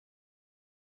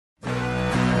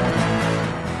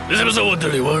This is episode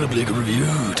 131 of Bleak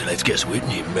Review. Tonight's guest,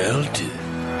 Whitney Melton.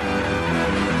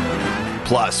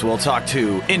 Plus, we'll talk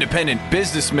to independent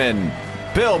businessman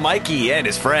Bill Mikey and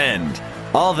his friend.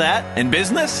 All that and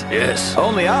business? Yes.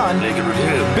 Only on Bleak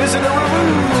Review. Business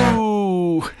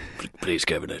Review. Please,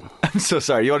 Kevin. I'm so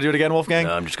sorry. You want to do it again, Wolfgang?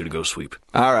 No, I'm just going to go sweep.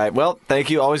 All right. Well, thank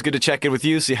you. Always good to check in with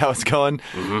you, see how it's going.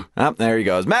 There he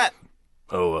goes. Matt.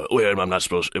 Oh, wait, am I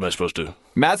supposed to?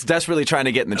 Matt's desperately trying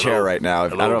to get in the chair right now.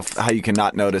 Hello. I don't know how you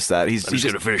cannot notice that. I'm just going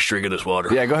to finish drinking this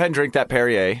water. Yeah, go ahead and drink that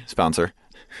Perrier, sponsor.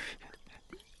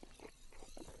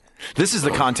 This is the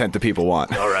content that people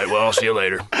want. All right, well, I'll see you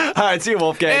later. All right, see you,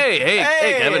 Wolfgang. Hey,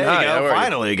 Kevin. There Hi, you go. how are you?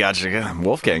 Finally got you.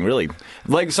 Wolfgang, really.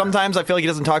 Like, sometimes I feel like he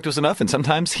doesn't talk to us enough, and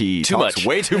sometimes he talks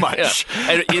way too much.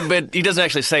 Yeah. But he doesn't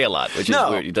actually say a lot, which is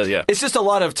weird. He does, yeah. It's just a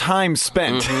lot of time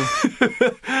spent.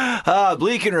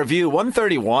 Bleak in Review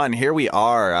 131. Here we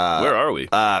are. Where are we?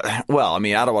 Well, I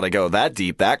mean, I don't want to go that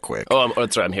deep that quick. Oh,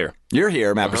 that's right. I'm here. You're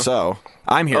here, Matt Brousseau.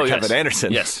 I'm here, Oh, Kevin yes.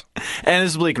 Anderson. Yes. And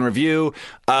this is Bleak in Review.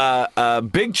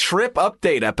 Big trip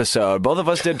update episode. Both of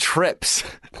us did trips,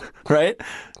 right?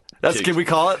 Can we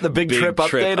call it the big trip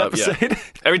update episode? Yeah.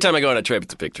 Every time I go on a trip,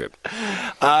 it's a big trip.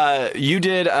 You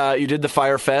did the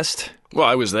Fire Fest. Well,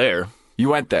 I was there. You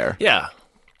went there. Yeah.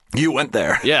 You went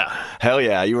there. Yeah. Hell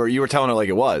yeah. You were telling it like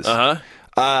it was.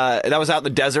 That was out in the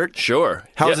desert. Sure.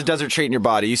 How was the desert treating your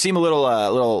body? You seem a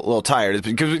little tired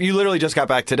because you literally just got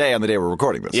back today on the day we're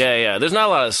recording this. Yeah. There's not a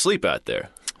lot of sleep out there.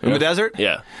 In the desert?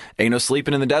 Yeah. Ain't no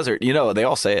sleeping in the desert. You know, they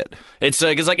all say it. It's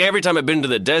like every time I've been to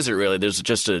the desert, really, there's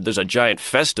a giant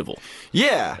festival.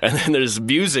 Yeah. And then there's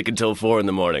music until 4 in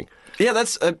the morning. Yeah,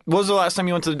 that's. What was the last time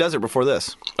you went to the desert before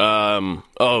this?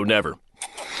 Never.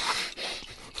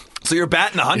 So you're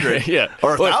batting 100, Yeah.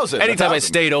 or 1,000. Anytime I 1,000.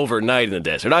 stayed overnight in the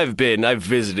desert, I've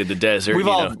visited the desert.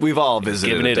 We've all visited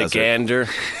given the it desert. a gander.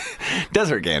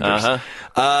 Desert ganders.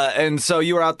 And so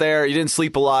you were out there. You didn't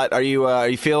sleep a lot. Are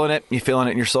you feeling it? You feeling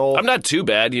it in your soul? I'm not too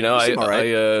bad, you know. seem all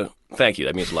right. Thank you.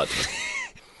 That means a lot to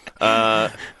me.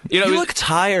 You look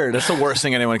tired. That's the worst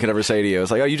thing anyone could ever say to you.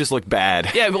 It's like, oh, you just look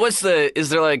bad. Yeah, but what's the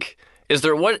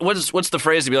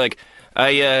phrase to be like?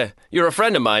 You're a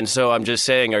friend of mine, so I'm just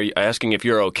saying, asking if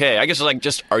you're okay. I guess it's like,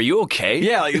 just, are you okay?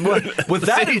 Yeah, like, with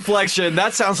that inflection,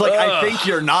 that sounds like I think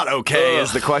you're not okay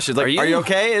is the question. Like, are you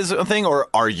okay is a thing, or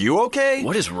are you okay?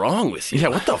 What is wrong with you? Yeah,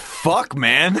 what the fuck,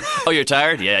 man? Oh, you're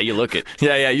tired? Yeah, you look it.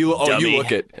 Yeah, you Dummy.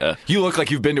 look it. Yeah. You look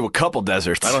like you've been to a couple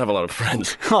deserts. I don't have a lot of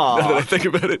friends. Aw. Now that I think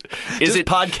about it. Is it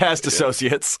podcast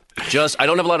associates? I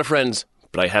don't have a lot of friends,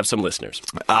 but I have some listeners.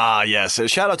 Ah, yes.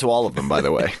 Shout out to all of them, by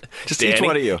the way. Just Danny each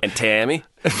one of you. and Tammy.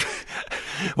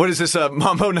 What is this,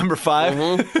 Mambo number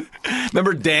 5?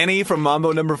 Remember Danny from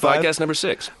Mambo number 5? Podcast number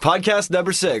 6. Podcast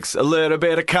number 6. A little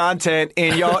bit of content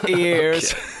in your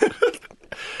ears.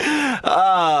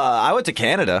 I went to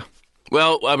Canada.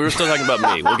 Well, we're still talking about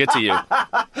me. We'll get to you.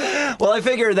 Well, I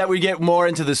figured that we'd get more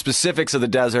into the specifics of the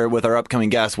desert with our upcoming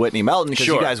guest, Whitney Melton, because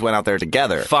you Sure. guys went out there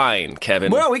together. Fine,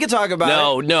 Kevin. Well, we can talk about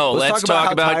it. No. Let's talk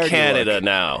how about tired you Canada look.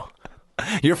 now.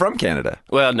 You're from Canada.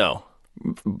 Well, no.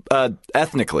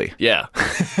 Ethnically. Yeah.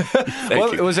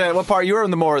 Thank you. What part? You were on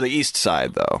the more of the east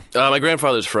side, though. My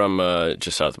grandfather's from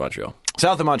just south of Montreal.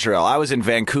 South of Montreal. I was in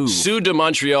Vancouver. Sud de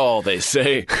Montreal, they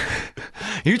say.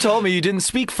 You told me you didn't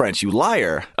speak French, you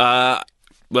liar.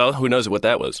 Well, who knows what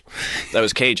that was? That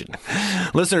was Cajun.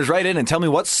 Listeners, write in and tell me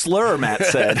what slur Matt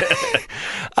said.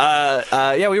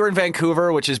 Yeah, we were in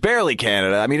Vancouver, which is barely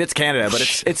Canada. I mean, it's Canada, but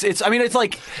it's. I mean, it's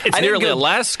like It's nearly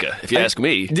Alaska, if you ask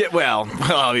me. Well,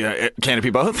 yeah, can it be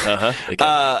both? Uh-huh.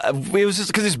 It was just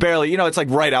because it's barely. It's like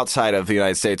right outside of the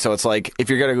United States, so it's like if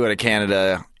you're gonna go to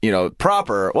Canada,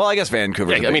 proper. Well, I guess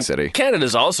Vancouver's a big city.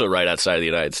 Canada's also right outside of the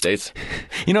United States.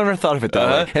 Never thought of it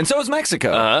that way. And so is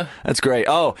Mexico. That's great.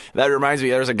 Oh, that reminds me.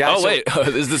 There's a guy. Oh, wait.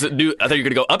 Is this a new... I thought you were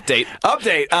going to go update.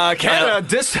 Update.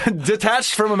 Canada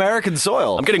detached from American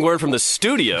soil. I'm getting word from the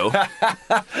studio.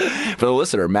 For the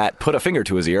listener, Matt put a finger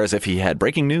to his ear as if he had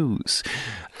breaking news.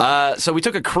 So we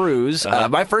took a cruise.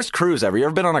 My first cruise ever. You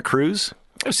ever been on a cruise?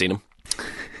 I've seen him.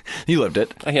 You lived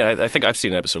it. Yeah, I think I've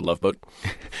seen an episode of Love Boat.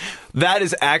 That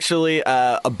is actually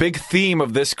a big theme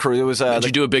of this cruise. Did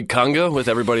you do a big conga with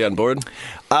everybody on board?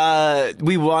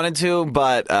 We wanted to,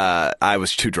 but I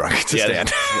was too drunk to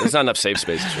stand. There's not enough safe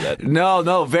spaces for that.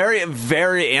 No, very,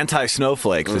 very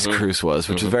anti-snowflake this cruise was,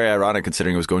 which is very ironic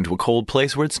considering it was going to a cold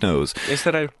place where it snows. Is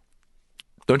that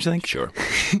Don't you think? Sure.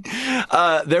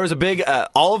 There was a big,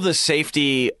 all of the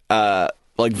safety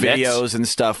like videos and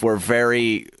stuff were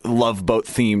very Love Boat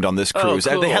themed on this cruise.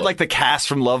 cool. They had like the cast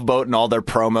from Love Boat and all their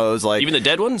promos. Like Even the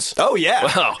dead ones? oh yeah,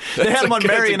 Wow. They had them on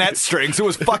That's a- marionette strings. It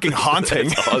was fucking haunting.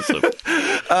 That's awesome.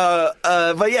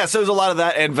 But yeah, so it was a lot of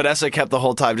that, and Vanessa kept the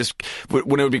whole time just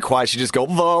when it would be quiet, she'd just go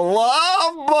the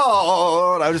Love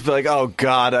Boat. I would just be like, oh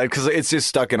god, because it's just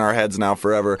stuck in our heads now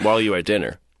forever. While you were at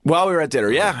dinner. While we were at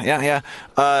dinner, yeah.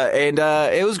 And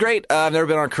it was great. I've never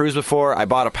been on a cruise before. I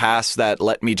bought a pass that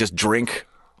let me just drink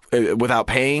without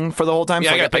paying for the whole time. Yeah,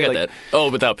 So I got paid, that. Oh,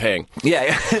 without paying.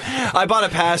 Yeah. I bought a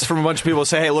pass from a bunch of people who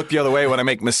say, hey, look the other way when I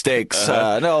make mistakes.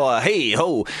 Hey,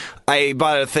 ho. I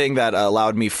bought a thing that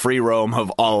allowed me free roam of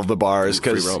all of the bars.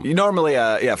 Because roam. normally,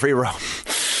 free roam.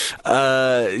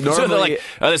 Normally, So they're like,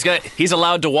 this guy, he's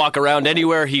allowed to walk around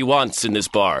anywhere he wants in this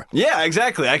bar. yeah,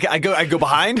 exactly. I go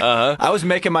behind. I was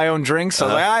making my own drinks. I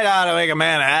was like, I know how to make a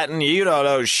Manhattan. You don't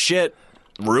know shit,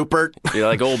 Rupert. You're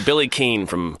like old Billy Keane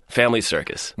from Family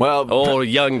Circus. Well, old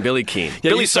young Billy Keane.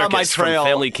 Yeah, Billy you saw my Circus from trail.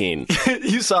 Family Keane.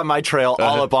 You saw my trail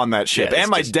all up on that ship. Yeah, it's and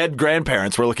my just- dead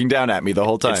grandparents were looking down at me the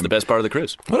whole time. It's the best part of the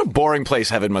cruise. What a boring place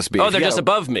heaven must be. Oh, If they're you just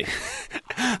gotta- above me.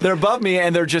 They're above me,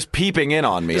 and they're just peeping in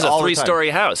on me. It's a all the time. 3-story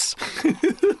house.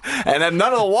 And then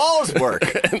none of the walls work.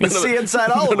 You can see inside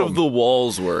all of None them. of the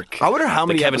walls work. I wonder how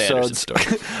many Kevin Anderson episodes.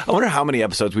 story. I wonder how many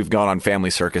episodes we've gone on Family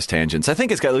Circus tangents. I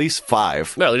think it's got at least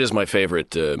 5. No, it is my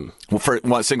favorite. For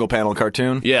one single panel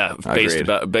cartoon. Yeah, Agreed.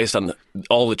 based on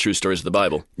all the true stories of the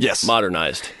Bible. Yes.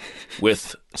 Modernized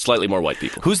with slightly more white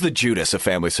people. Who's the Judas of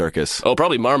Family Circus? Oh,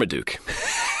 probably Marmaduke.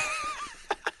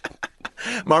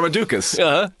 Marmadukas.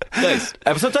 Nice.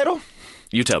 Episode title?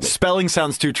 You tell me. Spelling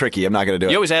sounds too tricky. I'm not going to do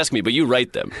it. You always ask me, but you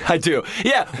write them. I do.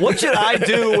 Yeah. What should I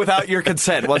do without your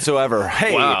consent whatsoever?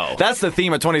 Hey, Wow. That's the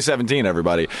theme of 2017,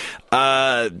 everybody.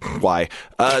 Why?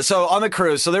 So on the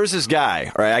cruise, so there was this guy,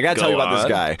 right? I got to tell you Go about this on.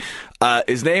 guy.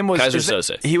 His name was Kaiser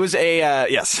Sose. He was a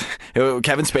yes,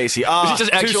 Kevin Spacey. He's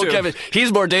just too actual soon. Kevin.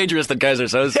 He's more dangerous than Kaiser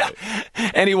Sose.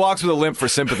 And he walks with a limp for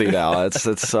sympathy now.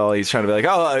 That's all he's trying to be like.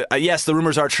 Oh, yes, the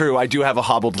rumors are true. I do have a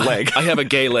hobbled leg. I have a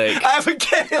gay leg. I have a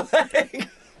gay leg.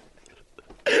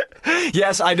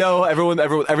 Yes, I know.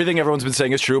 Everything everyone's been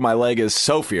saying is true. My leg is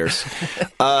so fierce.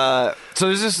 So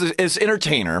there's this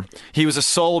entertainer. He was a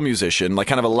soul musician, like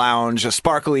kind of a lounge, a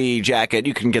sparkly jacket.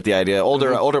 You can get the idea.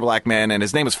 Older black man, and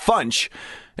his name was Funch.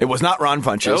 It was not Ron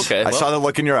Funches. Okay, I well. saw the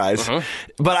look in your eyes.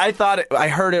 But I thought I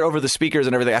heard it over the speakers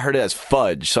and everything. I heard it as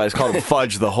Fudge, so I just called him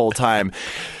Fudge the whole time.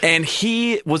 And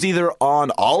he was either on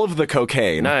all of the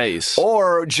cocaine, Nice.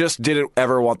 or just didn't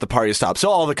ever want the party to stop. So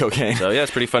all the cocaine. So yeah,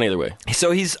 it's pretty funny either way.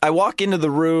 So I walk into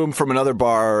the room from another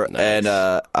bar, and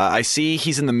I see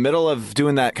he's in the middle of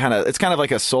doing that it's kind of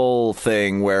like a soul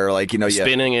thing where, like,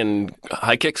 Spinning and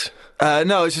high kicks.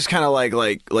 no, it's just kind of like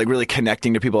really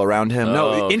connecting to people around him.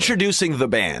 okay. Introducing the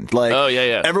band. Like, Oh,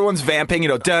 yeah. everyone's vamping,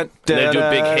 dun, dun, They do a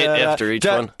big dun, hit dun, after each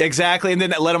dun. one. Exactly, and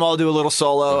then let them all do a little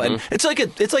solo, and it's like a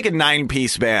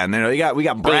 9-piece band. We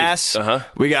got brass.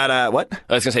 We got what?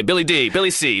 I was gonna say Billy D,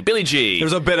 Billy C, Billy G.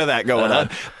 There's a bit of that going on.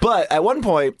 But at one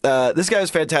point, this guy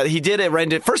was fantastic. He did it,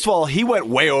 rented. First of all, he went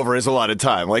way over his allotted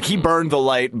time. Like, he burned the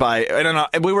light by, I don't know,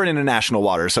 we were in international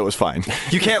waters, so it was fine.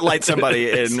 You can't light somebody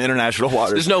in international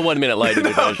waters. There's no 1 minute light in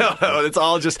the No, it's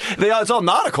all just, it's all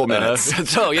nautical minutes.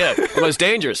 So yeah, the most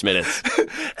dangerous minutes.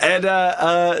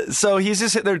 And so he's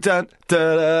just sitting there, dun,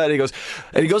 dun, dun,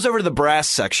 and he goes over to the brass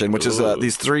section, which is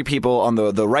these 3 people on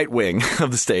the right wing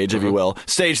of the stage, if you will,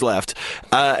 stage left.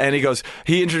 And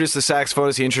he introduced the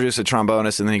saxophonist, he introduced the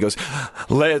trombonist, and then he goes,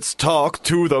 let's talk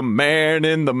to the man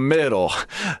in the middle.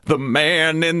 The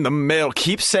man in the middle.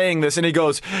 Keep saying this, and he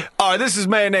goes, all right, this is a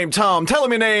man named Tom. Tell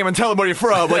him your name and tell him where you're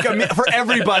from. Like, I mean, for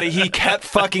everybody, he kept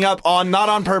fucking up not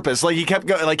on purpose. Like, he kept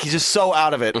going, like, he's just so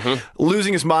out of it,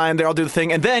 losing his mind. They all do the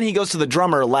thing, and then he goes to the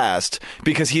drummer last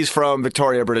because he's from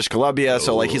Victoria, British Columbia.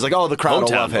 So, like, he's like, oh, the crowd will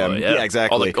Hometown love him. boy, Yeah,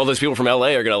 exactly. All those people from LA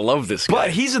are gonna love this guy. But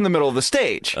he's in the middle of the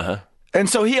stage. And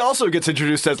so he also gets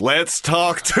introduced as, let's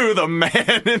talk to the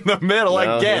man in the middle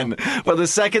again for the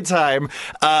second time.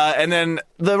 And then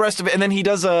the rest of it. And then he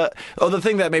does the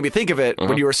thing that made me think of it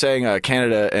when you were saying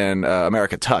Canada and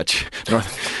America touch,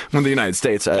 the United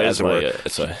States, as it were.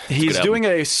 He's doing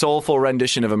a soulful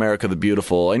rendition of America the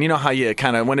Beautiful. And you know how you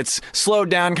kind of, when it's slowed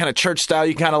down, kind of church style,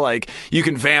 you kind of like, you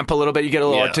can vamp a little bit. You get a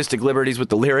little artistic liberties with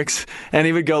the lyrics. And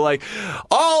he would go like,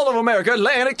 all of America,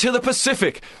 Atlantic to the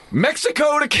Pacific,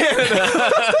 Mexico to Canada. And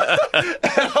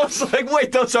I was like,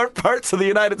 wait, those aren't parts of the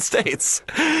United States.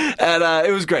 And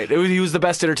it was great. He was the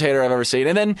best entertainer I've ever seen.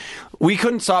 And then we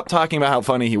couldn't stop talking about how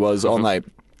funny he was all night.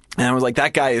 And I was like,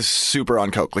 that guy is super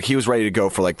on coke. Like, he was ready to go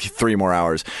for like 3 more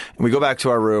hours. And we go back to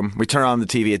our room. We turn on the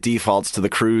TV. It defaults to the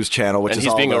Cruise channel, which And is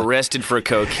he's all being the... arrested for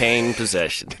cocaine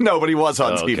possession. No, but he was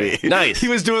on Oh, okay. TV. Nice. He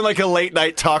was doing like a late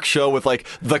night talk show with like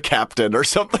the captain or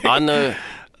something. On the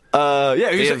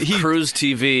yeah, they have he Cruise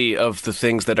TV of the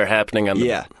things that are happening on the...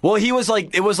 Yeah. Well, he was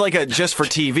like, it was like a just for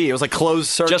TV. It was like closed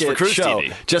circuit Just for Cruise show.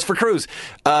 TV. Just for Cruise.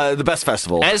 The best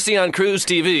festival. As seen on Cruise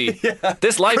TV,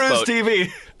 this Cruise lifeboat... TV,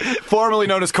 formerly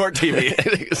known as Court TV.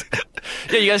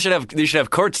 Yeah, you guys should have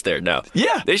courts there now.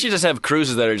 Yeah. They should just have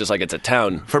cruises that are just like it's a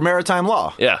town. For maritime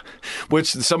law. Yeah.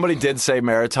 Which somebody did say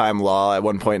maritime law at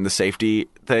one point in the safety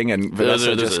thing, and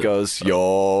Vanessa just goes,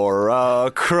 "You're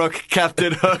a crook,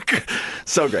 Captain Hook."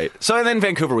 So great. So, and then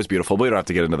Vancouver was beautiful, but we don't have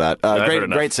to get into that. I've heard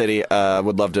enough. Great city.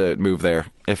 Would love to move there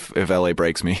if LA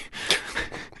breaks me.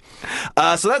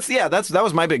 So that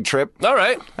was my big trip. All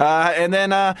right. And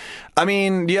then, I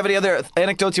mean, do you have any other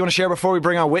anecdotes you want to share before we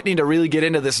bring on Whitney to really get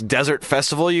into this desert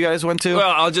festival you guys went to?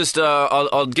 Well, I'll just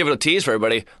I'll give it a tease for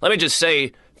everybody. Let me just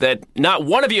say that not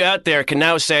one of you out there can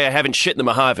now say I haven't shit in the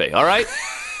Mojave. All right.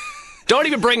 Don't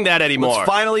even bring that anymore. Let's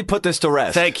finally put this to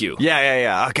rest. Thank you.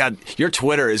 Yeah. Oh, God, your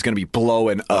Twitter is going to be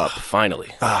blowing up.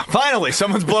 Finally. Finally,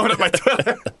 someone's blowing up my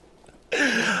Twitter.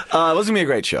 It was going to be a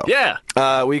great show. Yeah.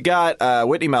 We got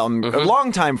Whitney Melton, a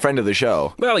longtime friend of the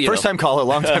show. Well, First time caller,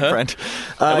 longtime friend.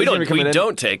 We he's gonna come in.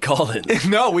 don't take call-ins.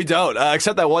 No, we don't.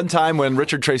 Except that one time when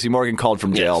Richard Tracy Morgan called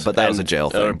from jail, Yes, but that was a and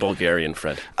jail Our thing. Bulgarian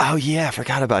friend. Oh, yeah, I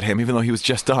forgot about him, even though he was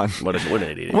just on. What an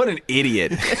idiot. What an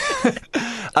idiot.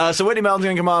 So Whitney Melton's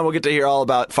going to come on. We'll get to hear all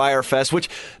about Fyre Fest, which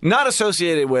not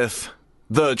associated with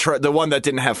the one that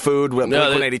didn't have food. Blink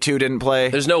 182 didn't play.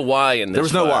 There's no Y in this. There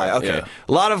was no fire. Y. Okay. Yeah.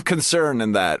 A lot of concern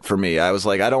in that for me. I was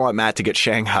like, I don't want Matt to get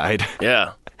shanghaied.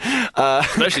 Yeah.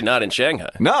 Especially not in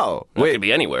Shanghai. No. It Wait. could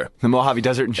be anywhere. The Mojave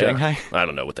Desert in Yeah. Shanghai? I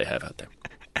don't know what they have out there.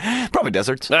 Probably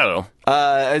deserts. I don't know.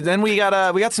 And then we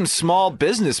got some small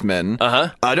businessmen.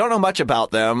 I don't know much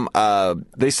about them.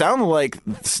 They sound like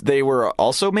they were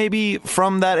also maybe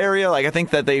from that area. Like I think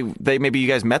that they maybe you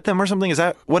guys met them or something. Is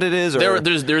that what it is? Or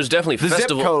There's definitely the zip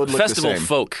code looked the festival same.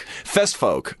 folk. Fest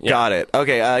folk. Got it.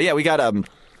 Okay. Yeah, we got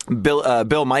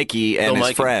Bill Mikey and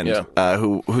his friend,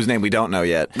 whose name we don't know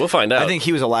yet. We'll find out. I think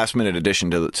he was a last minute addition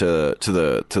to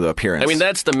the appearance. I mean,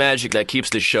 that's the magic that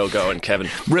keeps this show going, Kevin.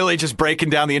 Really just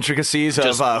breaking down the intricacies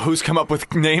of who's come up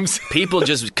with names. People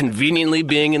just conveniently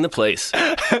being in the place.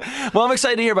 Well, I'm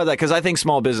excited to hear about that because I think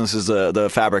small business is the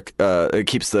fabric. It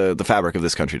keeps the fabric of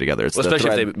this country together. It's Especially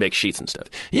the if they make sheets and stuff.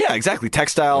 Yeah, exactly.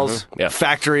 Textiles, Yeah.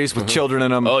 factories with children in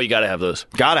them. Oh, you got to have those.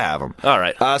 Gotta have them. All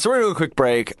right. So we're gonna do a quick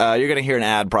break. You're gonna hear an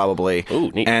ad probably.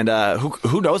 Ooh, neat. And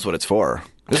who knows what it's for?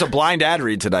 There's a blind ad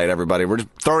read tonight, everybody. We're just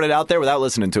throwing it out there without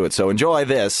listening to it. So enjoy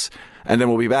this, and then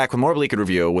we'll be back with more Bleak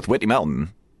Review with Whitney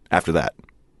Melton after that.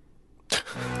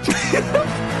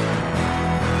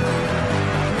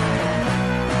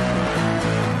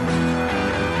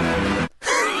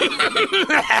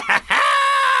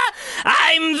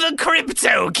 I'm the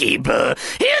Crypto Keeper,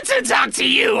 here to talk to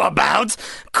you about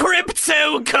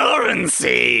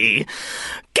cryptocurrency.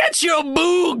 Get your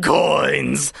boo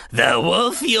coins, they're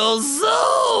worth your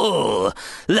soul.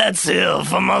 Let's hear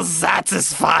from a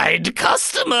satisfied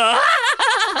customer.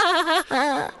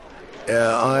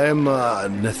 I'm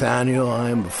Nathaniel.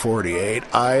 I'm 48.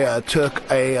 I took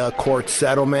a court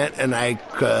settlement and I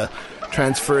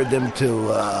transferred them to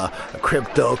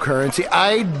cryptocurrency.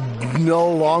 I no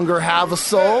longer have a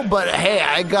soul, but hey,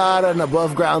 I got an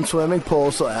above ground swimming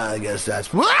pool, so I guess that's...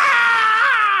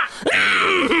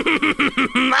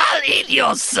 I'll eat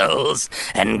your souls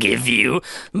and give you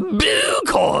boo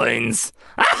coins.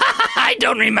 I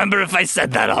don't remember if I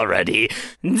said that already.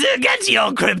 To get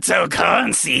your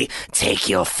cryptocurrency, take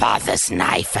your father's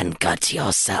knife and gut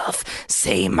yourself.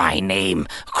 Say my name,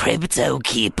 Crypto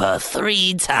Keeper,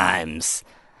 3 times.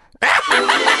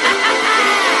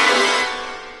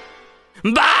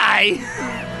 Bye!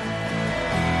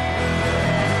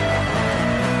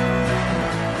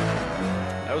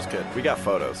 That was good. We got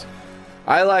photos.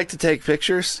 I like to take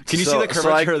pictures. Can you see the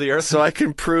curvature of the earth? So I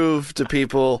can prove to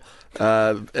people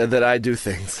that I do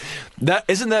things.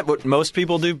 Isn't that what most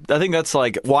people do? I think that's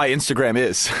like why Instagram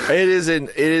is. It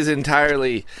is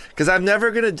entirely because I'm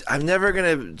never gonna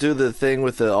do the thing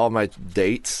with all my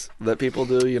dates that people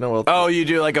do. You know. Oh, you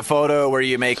do like a photo where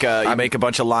you make a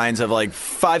bunch of lines of like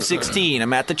 516.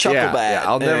 I'm at the Chucklebat. Yeah,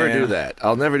 I'll never do that.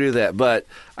 I'll never do that. But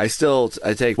I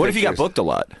take. What if you got booked a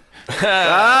lot?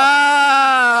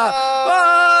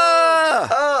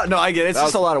 No, I get it. It's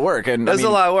just a lot of work. And That's a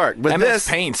lot of work. But MS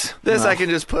Paint. This I can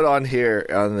just put on here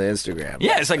on the Instagram.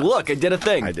 Yeah, it's like, look, I did a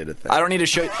thing. I did a thing. I don't need to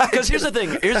show you. Because here's the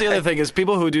thing. Here's the other thing is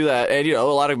people who do that, and a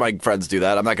lot of my friends do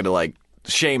that. I'm not going to like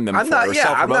shame them I'm for not. it or Yeah,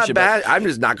 I'm not self-promotion, bad. I'm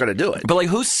just not going to do it. But like,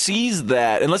 who sees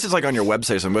that? Unless it's like on your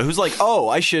website or something. But who's like, oh,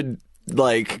 I should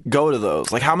like go to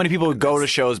those? Like, how many people go to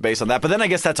shows based on that? But then I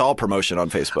guess that's all promotion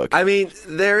on Facebook. I mean,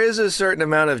 there is a certain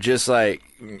amount of just like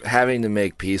having to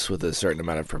make peace with a certain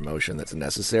amount of promotion that's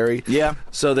necessary. Yeah.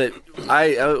 So that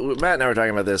Matt and I were talking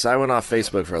about this. I went off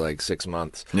Facebook for like 6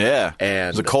 months. Yeah, And-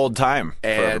 it was a cold time for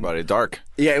and- everybody. Dark.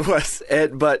 Yeah, it was.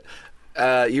 But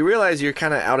you realize you're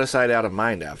kind of out of sight, out of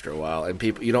mind after a while, and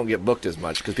you don't get booked as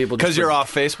much because You're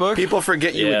off Facebook. People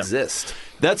forget you Yeah. exist.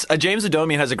 That's James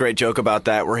Adomian has a great joke about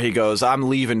that, where he goes, "I'm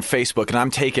leaving Facebook and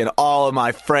I'm taking all of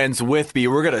my friends with me.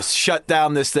 We're gonna shut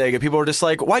down this thing." And people are just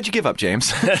like, "Why'd you give up,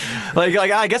 James?" like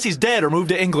I guess he's dead or moved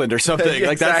to England or something.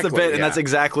 Like that's the Exactly, bit, and yeah. that's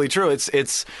exactly true.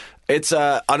 It's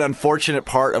an unfortunate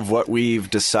part of what we've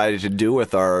decided to do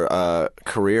with our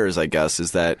careers, I guess,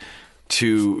 is that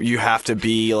you have to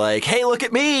be like, "Hey, look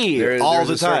at me!" all there's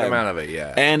the a certain time. amount of it,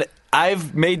 yeah. And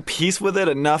I've made peace with it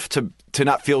enough to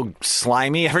not feel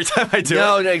slimy every time I do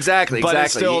No, it. exactly, But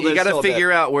it's exactly. still- You it's got to still a bit.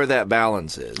 figure out where that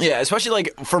balance is. Yeah, especially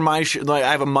like for my like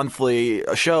I have a monthly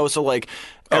show, so like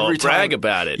every time brag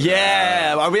about it.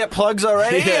 Yeah, are we at plugs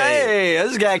already? Hey,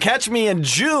 this guy catch me in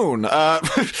June.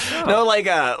 No,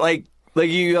 like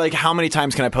you like how many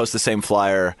times can I post the same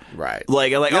flyer? Right.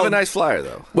 Like You have a nice flyer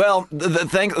though. Well,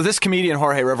 this comedian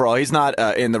Jorge Riverol, he's not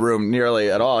in the room nearly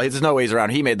at all. There's no way he's around.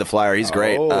 He made the flyer. He's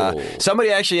great. Oh. Somebody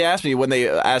actually asked me when they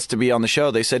asked to be on the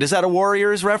show. They said, "Is that a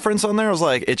Warriors reference on there?" I was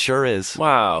like, "It sure is."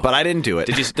 Wow. But I didn't do it.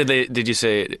 Did they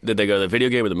go to the video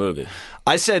game or the movie?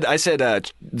 I said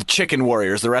the Chicken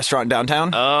Warriors, the restaurant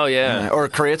downtown, Oh yeah. or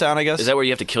Koreatown, I guess. Is that where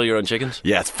you have to kill your own chickens?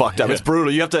 Yeah, it's fucked up. It's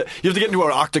brutal. You have to get into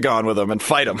an octagon with them and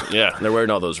fight them. Yeah, they're wearing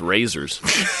all those razors.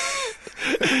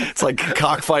 It's like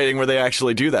cockfighting where they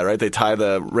actually do that, right? They tie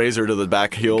the razor to the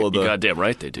back heel of the. You're goddamn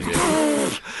right they do.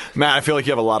 Matt, I feel like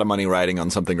you have a lot of money riding on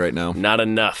something right now. Not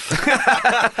enough.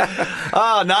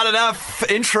 Not enough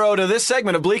intro to this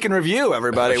segment of Bleak and Review,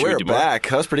 everybody. Should we We're do more? back.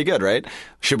 That was pretty good, right?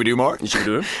 Should we do more? Should we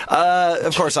do it?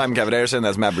 Of course, I'm Kevin Anderson.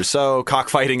 That's Matt Brousseau,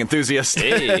 cockfighting enthusiast.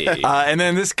 Hey. And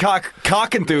then this cock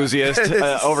enthusiast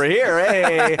over here.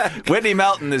 Hey, Whitney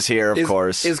Melton is here, of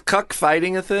course. Is cuck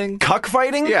fighting a thing?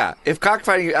 Cockfighting? Yeah. If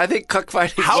cockfighting, I think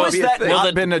cockfighting. How should has be a that thing.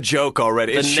 not been a joke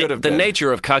already? It should have The been.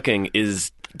 nature of cucking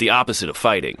is the opposite of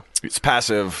fighting. It's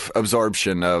passive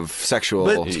absorption of sexual.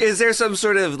 But is there some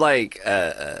sort of like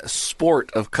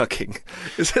sport of cucking?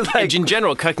 Is it like In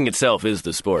general, cucking itself is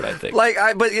the sport, I think.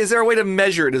 but is there a way to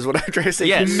measure it? Is what I'm trying to say.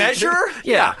 Yes. Can you Measure?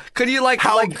 Yeah. Could you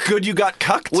how good you got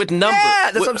cucked? With numbers.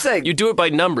 Yeah, that's what I'm saying. You do it by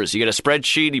numbers. You get a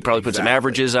spreadsheet. You probably put some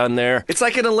averages on there. It's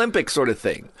like an Olympic sort of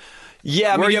thing. Yeah,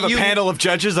 I mean, Where you have you- a panel of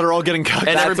judges that are all getting cucked.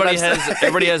 And That's everybody what I'm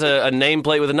has a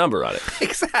nameplate with a number on it.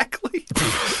 Exactly.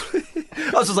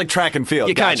 Oh, this is like track and field.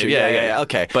 Yeah, kind Gotcha. of. Yeah.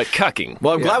 Okay. But cucking.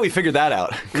 Well, I'm glad we figured that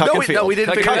out. Cuck and field. No, we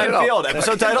didn't figure Cuck it and out. field.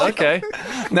 Episode title. Okay.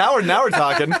 Now we're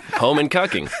talking. Home and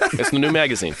cucking. It's the new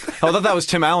magazine. Oh, I thought that was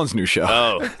Tim Allen's new show,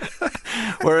 Oh.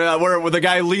 where the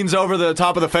guy leans over the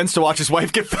top of the fence to watch his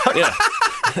wife get fucked.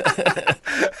 Yeah.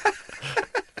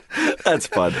 That's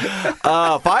fun.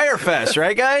 Firefest,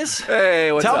 right, guys?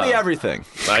 Hey, what's Tell up? me everything.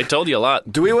 I told you a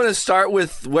lot. Do we want to start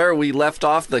with where we left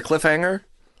off, the cliffhanger?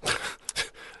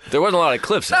 There wasn't a lot of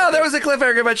cliffs. Oh, there was a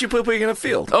cliffhanger about you pooping in a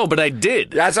field. Oh, but I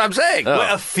did. That's what I'm saying. Wait,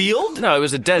 a field? No, it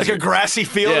was a desert. Like a grassy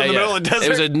field in the middle of the desert? It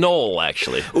was a knoll,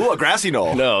 actually. Ooh, a grassy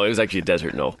knoll. No, it was actually a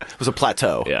desert knoll. It was a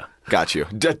plateau. Yeah. Got you.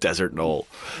 Desert knoll.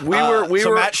 We So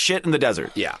were. Matt shit in the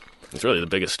desert. Yeah. It's really the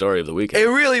biggest story of the weekend. It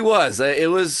really was.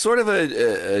 It was sort of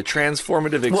a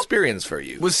transformative experience for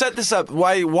you. Was set this up.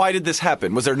 Why did this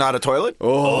happen? Was there not a toilet?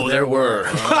 Oh, there were.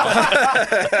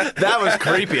 That was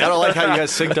creepy. I don't like how you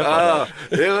guys synced up on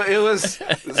that. It was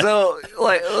so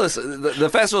like. Listen, the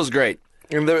festival's great,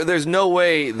 and there's no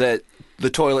way that the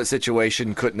toilet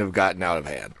situation couldn't have gotten out of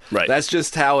hand. Right. That's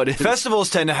just how it is. Festivals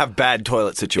tend to have bad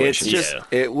toilet It's situations. just Yeah.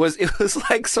 it was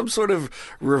like some sort of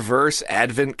reverse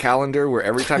advent calendar where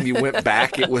every time you went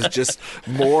back it was just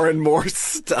more and more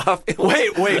stuff. It was-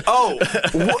 Wait. Oh,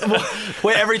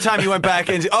 wait. Every time you went back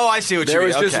and I see what There you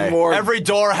was mean. just Okay. more- Every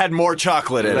door had more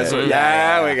chocolate in it.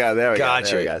 There we go. There we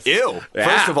Gotcha. go. There we go. Ew. Yeah.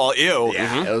 First of all, ew.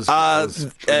 Yeah, it was a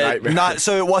nightmare. Not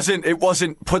so. It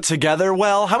wasn't put together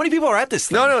well. How many people are at this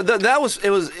thing? No, that was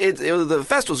the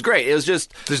fest was great. It was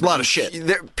just There's a lot of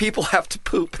shit. People have to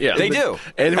poop. Yeah. They do.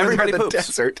 And Everybody in the poops.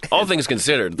 desert. All things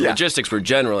considered, the logistics were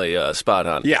generally spot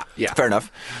on. Yeah. Fair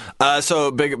enough.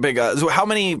 So big. So how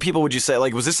many people would you say?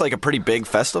 Like, was this like a pretty big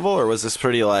festival, or was this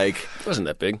pretty like? It wasn't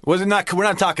that big. Was it not? We're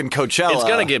not talking Coachella. It's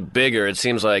gonna get bigger. It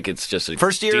seems like it's just a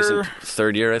First year? decent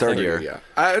third year. I think. Third year. Yeah,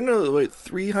 I don't know, wait,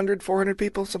 300, 400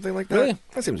 people, something like that. Really?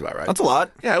 That seems about right. That's a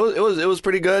lot. Yeah, it was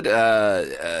pretty good.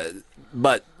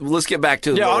 But let's get back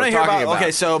to Yeah, I what want we're to hear talking about.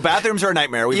 Okay, so bathrooms are a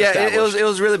nightmare. We've established. it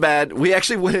was really bad. We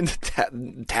actually went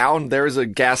into town. There was a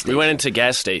gas station. We went into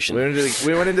gas station.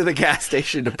 We went into the gas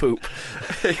station to poop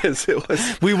because it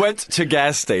was. We went to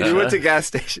gas station. We went to gas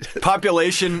station.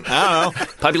 Population, I don't know.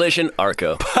 Population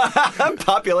Arco.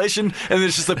 Population, and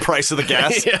it's just the price of the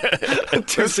gas.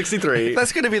 $2.63.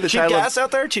 That's going to be the cheap title. gas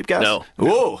out there. Cheap gas. No.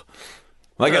 Whoa.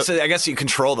 Well, I guess you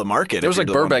control the market. There was like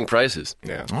Burbank prices,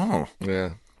 Yeah. Oh, Yeah.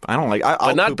 I don't like. I'll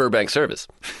but not poop Burbank service.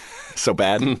 so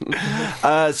bad.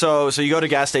 So you go to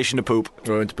gas station to poop.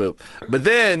 We went to poop. But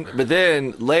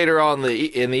then later on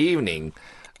in the evening,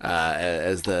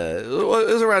 it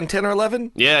was around 10 or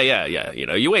 11. Yeah. You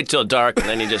know, you wait till dark and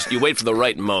then you wait for the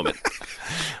right moment.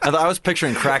 I was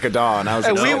picturing crack of dawn. I was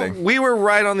And exciting. we were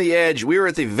right on the edge. We were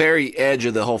at the very edge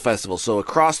of the whole festival. So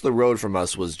across the road from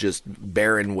us was just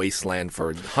barren wasteland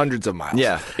for hundreds of miles.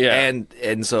 Yeah.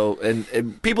 And so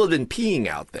people had been peeing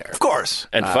out there. Of course.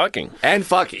 And fucking. And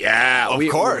fucking, yeah. Of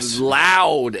course.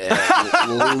 Loud.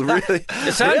 And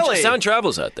really. Sound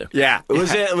travels out there. Yeah.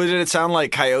 Did it sound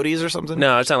like coyotes or something?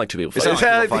 No, it sounded like two people sounded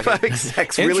fighting. like people fucking.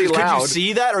 Sex really Could loud. you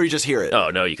see that, or you just hear it?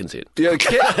 Oh, no, you can see it. Yeah,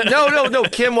 no.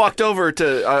 Kim walked over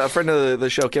to a friend of the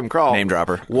show, Kim Crawl. Name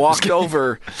dropper. Walked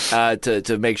over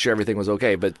to make sure everything was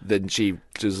okay, but then she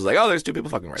was like, "Oh, there's two people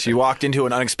fucking right She there." walked into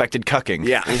an unexpected cucking.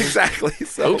 Yeah, exactly.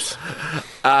 So, Oops.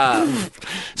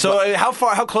 So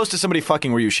how close to somebody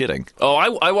fucking were you shitting? Oh,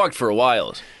 I walked for a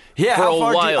while. Yeah, For how a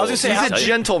far? while. I was gonna say, he's how, a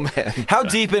gentleman. how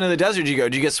deep into the desert did you go?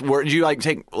 Did you like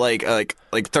take like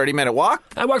 30-minute walk?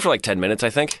 I walked for like 10 minutes, I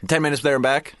think. 10 minutes there and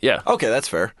back? Yeah. Okay, that's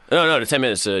fair. No, 10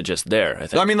 minutes just there, I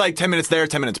think. I mean, like 10 minutes there,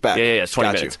 10 minutes back. Yeah, it's 20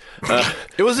 Got minutes. You.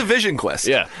 It was a vision quest.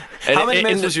 Yeah. And How many it-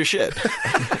 minutes in- was your shit?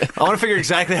 I want to figure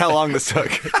exactly how long this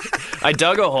took. I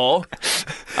dug a hole.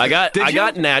 I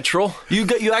got natural. You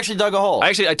actually dug a hole.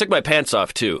 I took my pants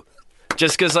off too.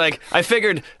 Just because, I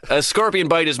figured a scorpion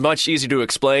bite is much easier to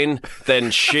explain than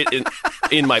shit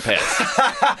in my pants.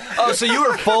 Oh, so you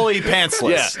were fully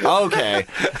pantsless. Yeah. Okay.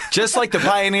 Just like the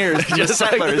pioneers, the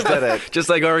settlers did it. Just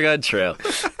like Oregon Trail.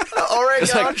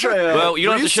 Oregon Trail. Well, you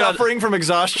don't Were have you to shut- suffering from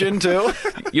exhaustion, too?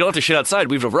 You don't have to shit outside.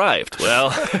 We've arrived. Well,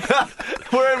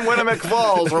 We're in Winnemucca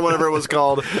Falls, or whatever it was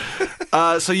called.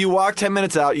 So you walk 10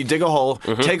 minutes out, you dig a hole,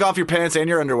 take off your pants and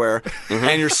your underwear,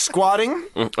 and you're squatting.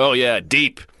 oh yeah,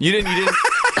 deep. You didn't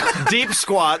deep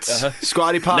squats,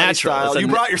 squatty potty Natural. style. It's a You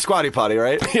brought your squatty potty,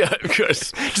 right? Yeah, of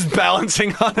course. Just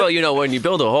balancing on it. Well, you know, when you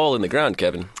build a hole in the ground,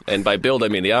 Kevin, and by build I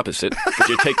mean the opposite, 'cause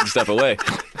you're taking stuff away.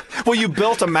 Well, you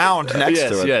built a mound next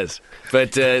to it. Yes.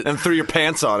 But And threw your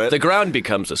pants on it. the ground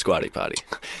becomes a squatty potty.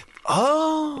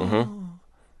 Oh.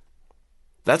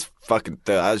 That's fucking.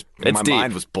 It's my deep.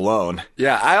 mind was blown.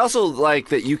 Yeah, I also like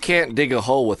that you can't dig a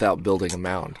hole without building a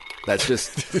mound. That's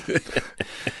just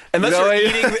Unless You know, you're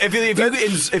eating,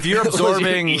 if you're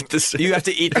absorbing, eat the soil. you have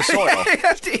to eat the soil. you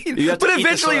have to eat. You have to But eat the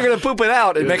eventually soil. you're going to poop it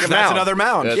out and make a That's mound. another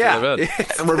mound. That's Yeah. what I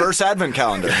meant. Reverse advent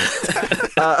calendar.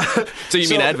 So you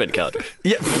mean advent calendar?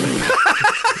 Yeah.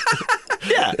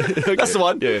 Yeah, that's the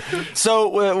one. Yeah.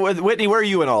 So, Whitney, where are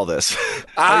you in all this?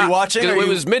 Are you watching? It Are you-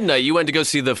 was midnight. You went to go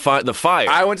see the fire.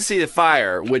 I went to see the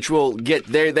fire, which will get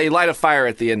there. They light a fire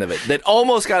at the end of it that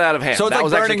almost got out of hand. so it's that like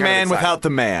was actually Burning kind Man of exciting. without the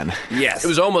man. Yes, It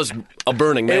was almost a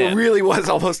burning man. It really was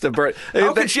almost a burn.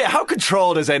 How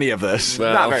controlled is any of this?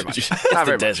 Well, Not very much. It's Not the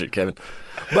very much. desert, Kevin.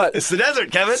 But It's the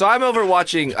desert, Kevin. so I'm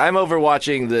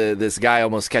overwatching this guy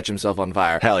almost catch himself on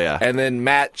fire. Hell yeah. And then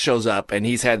Matt shows up and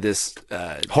he's had this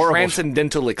Horrible-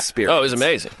 transcendental experience. Oh, it was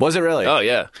amazing. Was it really? Oh,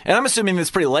 yeah. And I'm assuming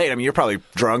it's pretty late. I mean, you're probably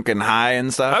drunk and high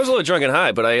and stuff. I was a little drunk and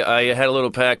high, but I had a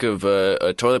little pack of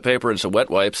toilet paper and some wet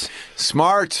wipes.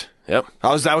 Smart. Yep.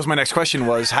 That was my next question.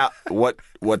 Was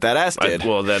what that ass did?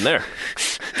 Well, then there.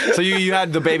 So you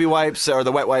had the baby wipes or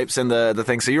the wet wipes and the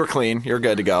thing. So you were clean. You're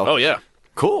good to go. Oh, yeah.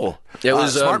 Cool. It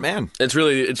was smart man. It's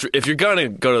if you're gonna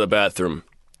go to the bathroom,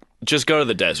 just go to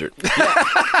the desert.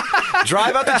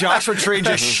 Drive out the Joshua Tree and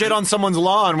just shit on someone's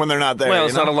lawn when they're not there. Well, you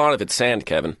it's know? not a lawn if it's sand,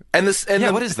 Kevin. And this and Yeah,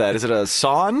 the, what is that? Is it a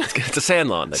sawn? It's a sand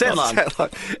lawn. they Sand call it. lawn.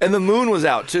 and the moon was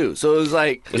out too, so it was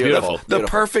like It's beautiful. the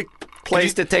perfect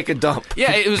place to take a dump.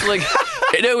 Yeah, it was like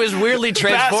And it was weirdly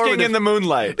transformative. Basking in the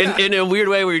moonlight. In a weird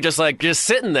way where you're just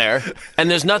sitting there, and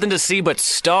there's nothing to see but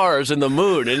stars and the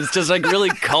moon, and it's just like really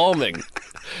calming.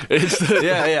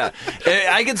 Yeah.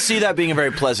 I could see that being a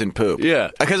very pleasant poop.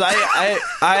 Yeah. Because I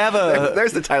have a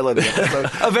There's the title of the episode.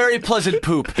 a very pleasant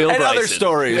poop. Bill and Bryson. Other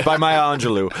Stories by Maya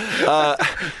Angelou.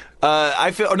 I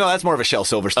feel. Oh no, that's more of a Shel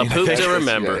Silverstein. A poop I think. to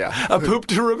remember. Yeah. A poop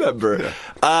to remember.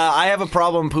 I have a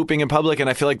problem pooping in public, and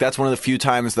I feel like that's one of the few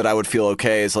times that I would feel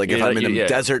okay. Is like if Yeah, I'm in the yeah.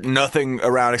 desert, nothing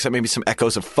around except maybe some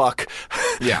echoes of fuck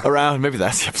around. Maybe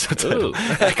that's the episode title.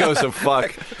 Echoes of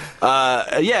fuck.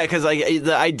 Yeah, because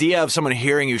the idea of someone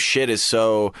hearing you shit is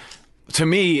so, to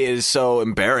me, is so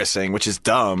embarrassing, which is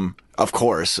dumb. Of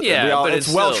course. Yeah, but it's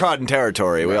it's well-trodden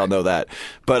territory. We all know that.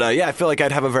 But yeah, I feel like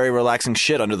I'd have a very relaxing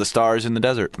shit under the stars in the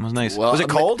desert. It was nice. Well, was it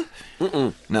cold?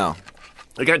 No.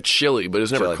 It got chilly, but it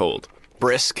was never Chilly. cold.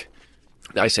 Brisk.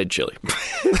 I said chilly.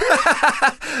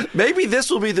 Maybe this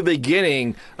will be the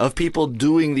beginning of people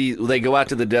doing they go out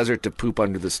to the desert to poop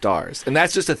under the stars. And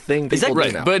that's just a thing people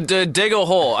do now. But dig a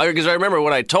hole. Because I remember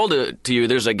when I told it to you,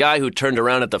 there's a guy who turned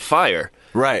around at the fire.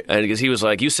 Right. And because he was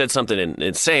like, you said something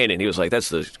insane, and he was like, that's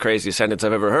the craziest sentence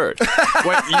I've ever heard.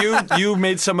 Wait, you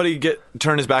made somebody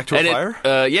turn his back to a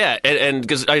fire? Yeah, and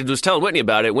because I was telling Whitney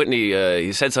about it, Whitney,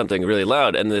 he said something really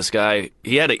loud, and this guy,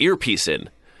 he had an earpiece in.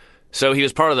 So he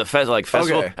was part of the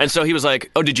festival, Okay. and so he was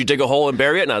like, "Oh, did you dig a hole and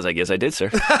bury it?" And I was like, "Yes, I did, sir."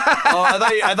 Oh,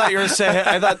 I thought you were saying.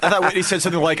 I thought Whitney said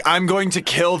something like, "I'm going to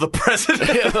kill the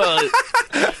president."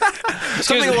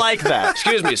 Something like that.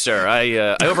 Excuse me, sir.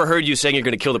 I overheard you saying you're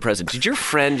going to kill the president. Did your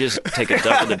friend just take a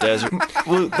dump in the desert?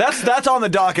 Well, that's on the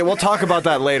docket. We'll talk about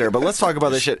that later. But let's talk about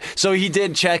this shit. So he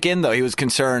did check in, though. He was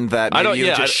concerned that maybe you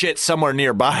just shit somewhere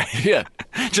nearby. Yeah.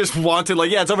 Just wanted,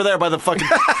 like, yeah, it's over there by the fucking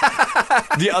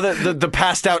the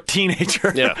passed out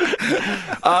teenager. Yeah.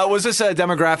 Was this a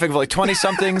demographic of like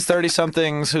 20-somethings,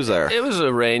 30-somethings? Who's there? It was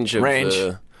a range of.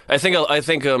 I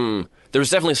think there was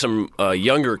definitely some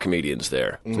younger comedians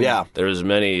there. Yeah. There was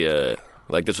many.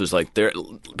 Like this was like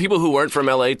people who weren't from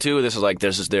LA too. This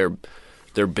is their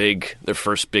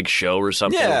first big show or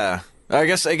something. Yeah. I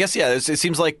guess yeah. It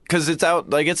seems like because it's out,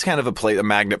 like it's kind of a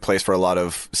magnet place for a lot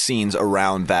of scenes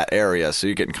around that area. So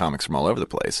you're getting comics from all over the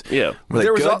place. Yeah. Were they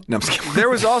good? No, I'm just kidding. There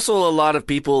was also a lot of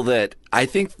people that I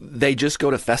think they just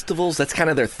go to festivals. That's kind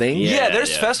of their thing. Yeah,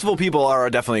 there's festival people are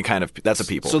definitely that's a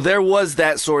people. So there was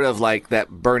that sort of like that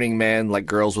Burning Man, like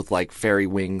girls with like fairy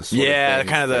wings. Sort yeah, of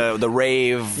thing. kind of the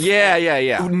rave.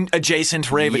 Yeah. Adjacent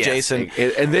rave Yes. adjacent.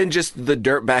 And then just the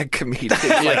dirtbag comedians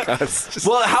like us. Just,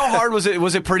 Well, how hard was it?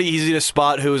 Was it pretty easy to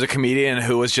spot who was a comedian and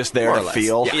who was just there More to or less.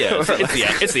 feel? Yeah,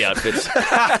 it's the outfits.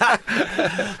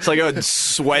 It's like a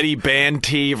sweaty band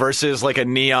tee versus like a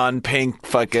neon pink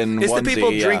fucking it's onesie. the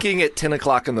people yeah. drinking at 10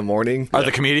 o'clock in the morning. Are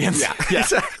the comedians? Yeah,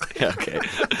 exactly. Okay.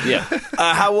 Yeah.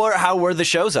 How were the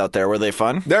shows out there? Were they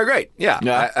fun? They're great. Yeah.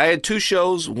 Yeah. I had two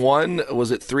shows. One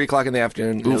was at 3 o'clock in the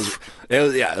afternoon. It was,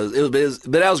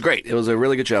 but that was great. It was a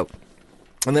really good show.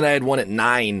 And then I had one at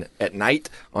 9 at night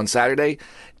on Saturday,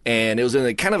 and it was in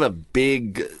a kind of a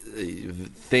big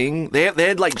thing. They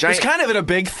had like giant. It's kind of in a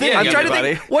big thing. I'm trying to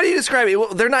everybody. think. What do you describe it?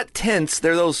 Well, they're not tents.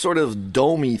 They're those sort of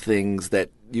domey things that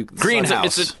you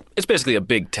Greenhouse. It's basically a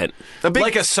big tent.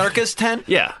 Like a circus tent?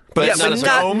 Yeah. But yeah, it's but not a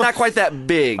not, dome? not quite that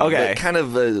big. Okay. But kind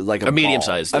of like a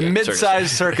medium-sized. A Yeah,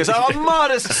 mid-sized circus. A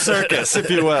modest circus, if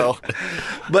you will.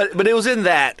 But it was in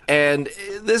that, and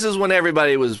this is when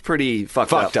everybody was pretty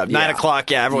fucked up. 9 Yeah.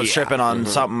 o'clock, yeah, everyone's Yeah. tripping on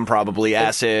something, probably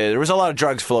acid. There was a lot of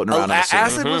drugs floating around. I assume.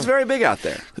 Acid was very big out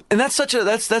there. And that's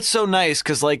that's so nice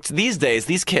because like these days,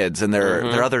 these kids and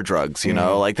their other drugs, you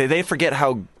know, like they forget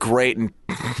how great and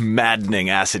maddening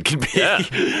acid can be. Yeah.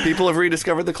 People have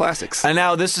rediscovered the classics. And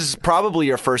now this is probably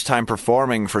your first time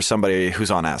performing for somebody who's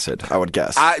on acid, I would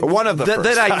guess. One of the first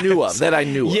that I knew times. of. That I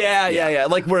knew of. Yeah.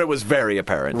 Like where it was very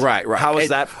apparent. Right. How was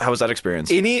that? How was that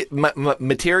experience? Any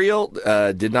material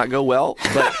did not go well,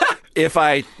 but if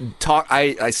I talk,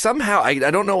 I somehow I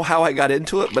don't know how I got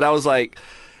into it, but I was like,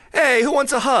 "Hey, who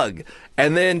wants a hug?"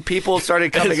 And then people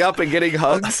started coming up and getting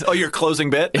hugs. Oh, your closing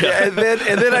bit? Yeah, and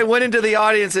then I went into the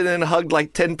audience and then hugged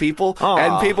like 10 people,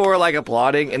 and people were like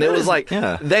applauding, and it was like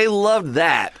they loved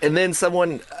that. And then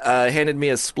someone handed me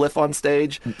a spliff on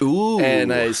stage,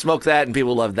 and I smoked that, and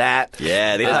people loved that.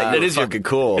 Yeah, that is fucking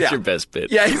cool. It's your best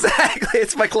bit. Yeah, exactly.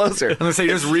 It's my closer. I'm gonna say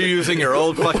you're just reusing your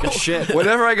old fucking shit.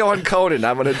 Whenever I go on Conan,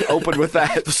 I'm going to open with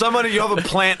that. Somebody, you have a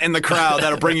plant in the crowd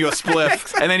that'll bring you a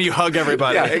spliff, and then you hug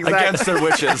everybody Yeah, exactly. against their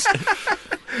wishes.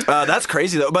 That's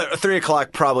crazy though. But 3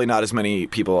 o'clock, probably not as many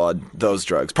people on those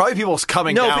drugs. Probably people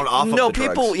coming down off of the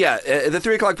people. drugs. Yeah, the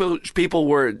 3 o'clock people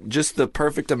were just the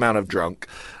perfect amount of drunk,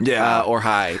 or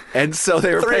high, and so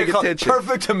they were 3 paying o'clock, attention.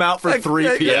 perfect amount for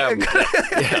 3 p.m.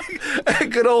 A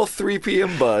good old 3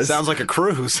 p.m. buzz. Sounds like a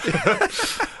cruise.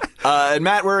 And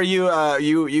Matt, where are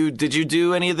you? Did you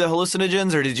do any of the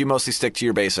hallucinogens, or did you mostly stick to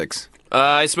your basics?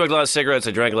 I smoked a lot of cigarettes.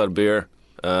 I drank a lot of beer.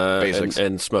 Basics.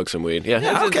 And smoked some weed.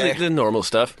 Yeah, okay. The normal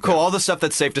stuff. Cool. All the stuff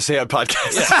that's safe to say on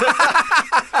podcasts.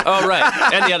 Oh,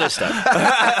 right. And the other stuff.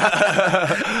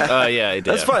 Yeah, I did.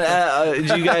 That's fun.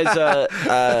 Did you guys?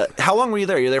 How long were you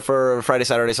there? You there for Friday,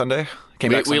 Saturday, Sunday?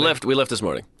 Came back. We Sunday? left this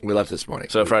morning. We left this morning.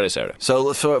 So Friday, Saturday.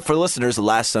 So for listeners,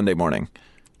 last Sunday morning.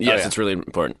 Yes, it's really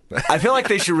important. I feel like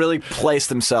they should really place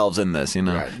themselves in this. You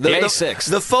know, Right. the A6.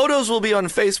 The photos will be on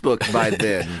Facebook by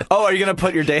then. Oh, are you gonna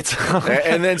put your dates on?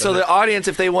 And then, so the audience,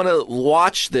 if they want to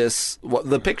watch this,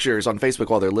 the pictures on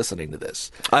Facebook while they're listening to this,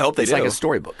 I hope they it's do. like a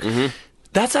storybook.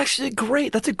 That's actually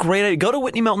great. That's a great idea. Go to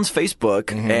Whitney Melton's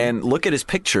Facebook and look at his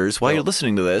pictures while you're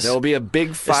listening to this. There will be a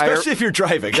big fire, Especially if you're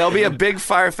driving. There'll be a big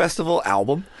Fire Festival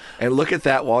album, and look at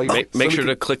that while you Make sure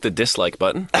to click the dislike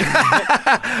button.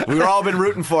 We've all been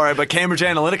rooting for it, but Cambridge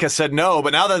Analytica said no.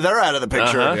 But now that they're out of the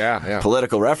picture, Yeah.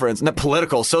 political reference, not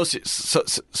political, social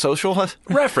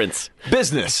Reference.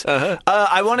 business.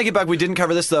 I want to get back. We didn't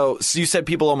cover this though. So you said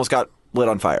people almost got lit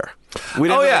on fire. We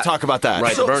didn't really talk about that.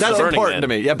 Right, That's Burning important Man. to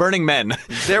me. Yeah, Burning Men.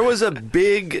 There was a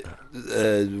big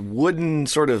wooden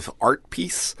sort of art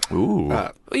piece. Ooh.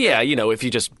 Well, yeah, if you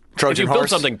just Trojan if you build horse?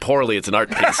 something poorly, it's an art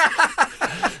piece.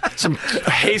 Some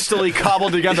hastily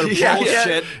cobbled together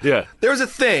bullshit. Yeah. There was a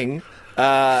thing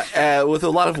with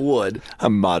a lot of wood, A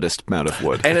modest amount of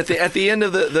wood. and at the end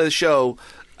of the show,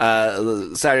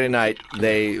 Saturday night,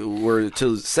 they were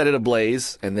to set it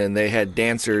ablaze, and then they had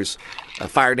dancers,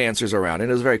 fire dancers around, and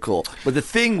it was very cool. But the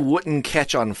thing wouldn't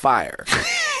catch on fire.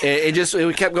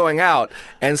 It kept going out,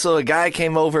 and so a guy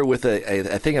came over with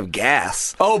a thing of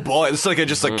gas. Oh boy, it's like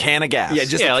just a can of gas. Yeah,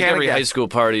 just a Like can every of gas. high school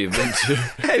party you've been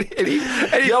to. and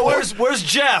he Yo, poured, where's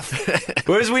Jeff?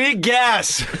 We need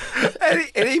gas.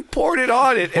 and he poured it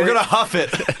on it. We're and gonna huff it.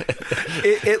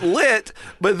 it lit,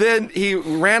 but then he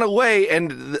ran away,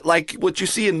 and like what you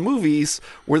see in movies,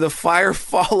 where the fire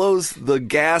follows the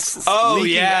gas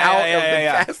leaking out of the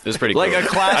gas. It was pretty Like cool. a I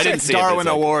classic didn't see it, Darwin but it's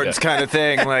like- Awards yeah. kind of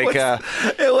thing. Like,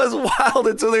 It was wild,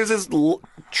 and so there's this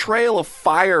trail of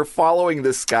fire following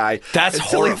this guy. that's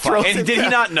until he horrifying. throws And it did he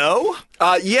down. not know?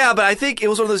 Yeah, but I think it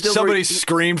was one of those deals Somebody where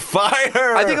screamed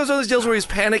fire. I think it was one of those deals where he was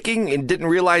panicking and didn't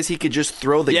realize he could just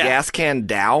throw the Yeah. gas can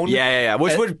down. Yeah.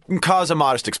 Which would cause a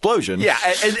modest explosion. Yeah,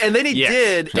 and then he Yes.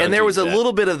 did, Don't and there do was a that.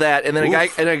 little bit of that, and then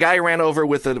a guy ran over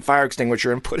with a fire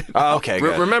extinguisher and put it. Oh, okay.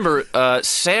 Good. Remember,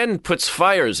 sand puts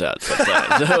fires out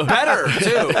sometimes. So- Better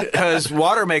too, because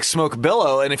water makes smoke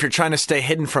billow, and if you're trying to stay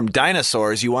hidden from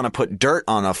dinosaurs, you want to put dirt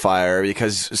on a fire.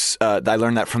 Because I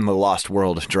learned that from the Lost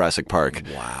World, Jurassic Park.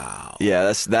 Wow. Yeah,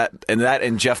 that's that,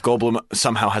 and Jeff Goldblum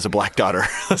somehow has a black daughter.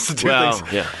 That's the two Well,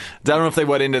 things. yeah. I don't know if they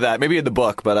went into that. Maybe in the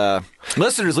book, but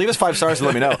listeners, leave us 5 stars and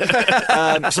let me know.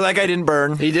 So that guy didn't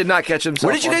burn. He did not catch himself.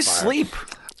 Where did you on guys fire. sleep?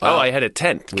 I had a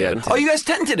tent, Kevin. Oh, you guys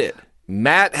tented it.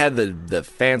 Matt had the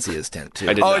fanciest tent too.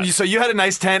 I did Oh, not. and so you had a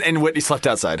nice tent, and Whitney slept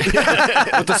outside with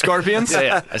the scorpions.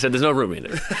 Yeah. I said there's no room in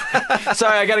it.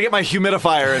 Sorry, I got to get my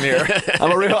humidifier in here.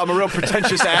 I'm a real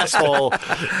pretentious asshole.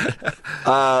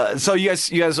 So you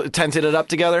guys tented it up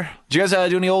together? Did you guys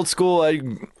do any old school?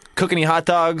 Cook any hot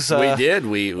dogs? We did. Oh,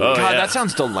 God, yeah. that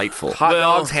sounds delightful. hot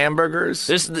Well, dogs, hamburgers.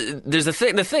 There's the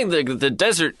thing. The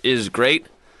desert is great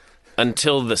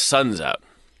until the sun's out.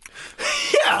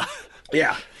 Yeah.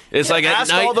 Yeah. It's like at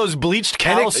Ask night. all those bleached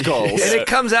cow skulls. And it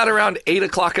comes out around 8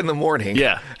 o'clock in the morning.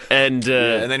 Yeah, and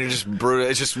And then you're just brutal.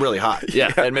 It's just really hot.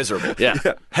 Yeah. And miserable. Yeah.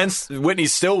 Hence,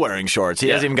 Whitney's still wearing shorts. He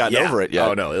Yeah. hasn't even gotten Yeah. over it yet.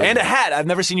 Oh, no. And a hat. I've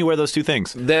never seen you wear those two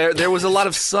things. There was a lot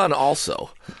of sun also.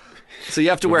 So you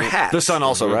have to wear hats. The sun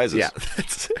also rises. Yeah.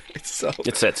 It's so.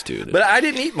 it sets too. But I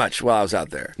didn't eat much while I was out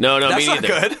there. no, That's me not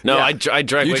neither. good. No, Yeah. I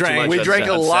drank You way drank. too much. We on drank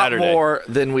a on lot Saturday. more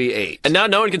than we ate. And now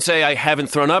no one can say I haven't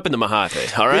thrown up in the Mojave.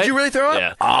 All right? Did you really throw up?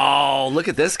 Yeah. Oh, look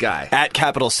at this guy. At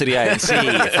Capital City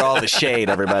INC for all the shade,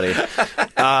 everybody.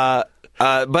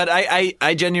 But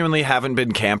I genuinely haven't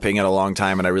been camping in a long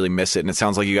time, and I really miss it. And it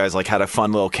sounds like you guys had a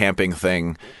fun little camping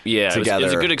thing. Yeah, together. it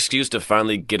was a good excuse to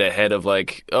finally get ahead of I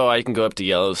can go up to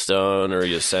Yellowstone or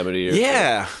Yosemite. Or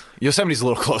Yeah, Yosemite's a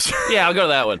little closer. Yeah, I'll go to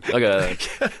that one. I'll go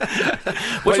to that one.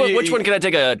 Which one can I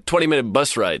take a 20-minute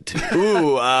bus ride to?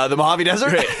 Ooh, the Mojave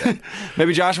Desert.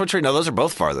 Maybe Joshua Tree. No, those are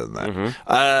both farther than that.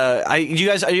 Are you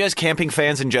guys camping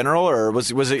fans in general, or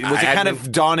was it kind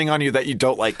of dawning on you that you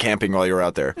don't like camping while you were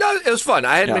out there? No, it was fun.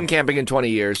 I hadn't been camping in 20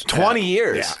 years. 20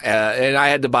 years. Yeah, and I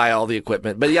had to buy all the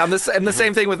equipment. But yeah, I'm the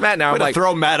same thing with Matt now. I'm like,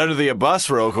 throw Matt under the bus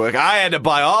real quick. I had to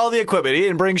buy all the equipment. He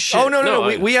didn't bring shit. oh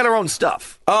no, we had our own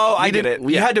stuff. Oh, I get it.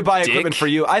 You had to buy Dick. equipment for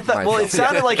you. I thought. Well, it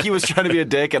sounded like he was trying to be a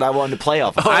dick, and I wanted to play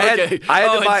off. Of it. I had to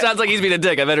buy. It sounds like he's being a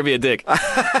dick. I better be a dick.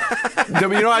 You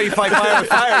know how you fight fire with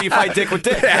fire? You fight dick with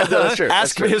dick. Yeah, that's true.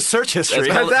 Ask me his search history.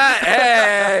 Hey, what's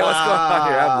going on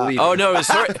here? I believe. Oh no,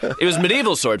 it was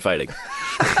medieval sword fighting.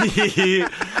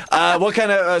 What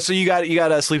kind of? So you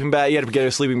got a sleeping bag. You had to get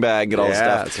a sleeping bag, get all the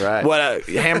stuff. That's right. What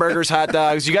hamburgers, hot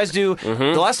dogs? You guys do?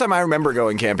 The last time I remember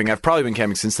going camping, I've probably been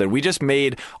camping since then. We just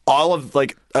made all of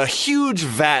a huge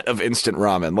vat of instant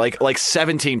ramen, like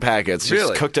 17 packets. Just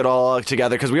Really? cooked it all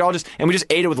together because we just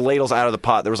ate it with ladles out of the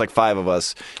pot. There was like 5 of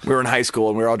us. We were in high school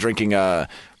and we were all drinking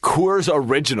Coors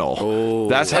Original. Oh,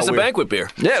 That's a banquet beer.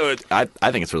 Yeah,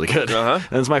 I think it's really good. And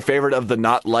it's my favorite of the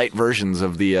not light versions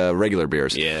of the regular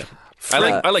beers. Yeah.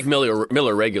 I like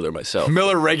Miller Regular myself.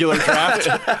 Miller Regular Draft,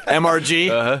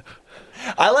 MRG.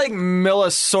 I like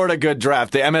Miller Sorta Good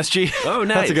Draft, the MSG. Oh,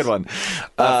 nice. That's a good one.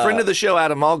 A friend of the show,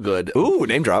 Adam Allgood. Ooh,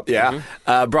 name drop. Yeah.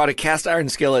 Brought a cast iron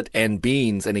skillet and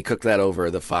beans, and he cooked that over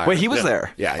the fire. Wait, he was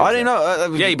there? Yeah. I didn't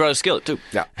know. Yeah, he brought a skillet too.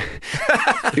 Yeah.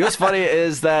 You know what's funny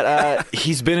is that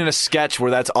he's been in a sketch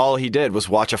where that's all he did was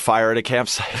watch a fire at a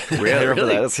campsite.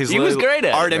 Really? He was great at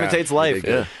it. Art Yeah, imitates life.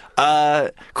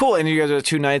 Cool. And you guys are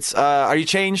 2 nights. Are you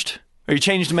changed? Are you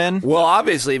changed men? Well,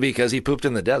 obviously, because he pooped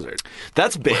in the desert.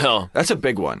 That's big. Well, that's a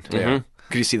big one. Yeah.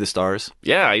 Could you see the stars?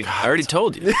 Yeah, I already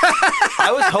told you.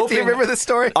 I was hoping. Do you remember this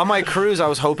story? On my cruise, I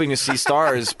was hoping to see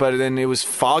stars, but then it was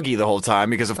foggy the whole time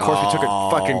because, of course, we took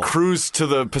a fucking cruise to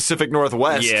the Pacific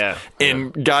Northwest in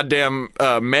goddamn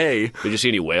May. Did you see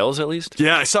any whales at least?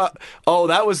 Yeah, I saw. Oh,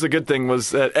 that was the good thing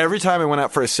was that every time I went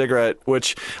out for a cigarette,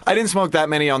 which I didn't smoke that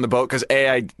many on the boat because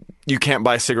you can't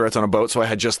buy cigarettes on a boat, so I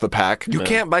had just the pack. You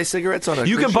can't buy cigarettes on a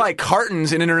You cruise can ship? buy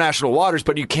cartons in international waters,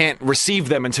 but you can't receive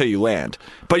them until you land.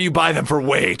 But you buy them for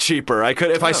way cheaper.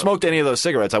 If I smoked any of those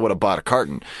cigarettes, I would have bought a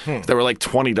carton. They were like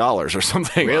 $20 or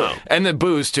something. Really? And then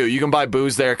booze too. You can buy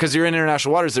booze there because you're in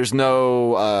international waters. There's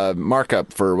no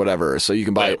markup for whatever, so you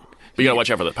can buy it. But you gotta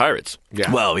watch out for the pirates.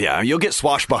 Yeah. Well, yeah, you'll get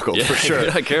swashbuckled for sure.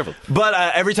 You're not careful. But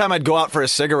every time I'd go out for a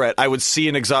cigarette, I would see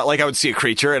I would see a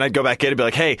creature, and I'd go back in and be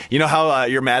like, "Hey, you know how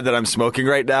you're mad that I'm smoking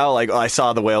right now? Like, I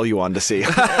saw the whale you wanted to see."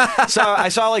 So I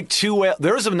saw like 2 whales.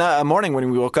 There was a morning when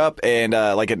we woke up, and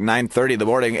like at 9:30 in the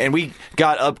morning, and we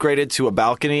got upgraded to a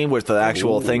balcony with the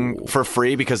actual thing for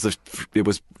free because it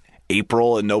was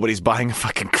April and nobody's buying a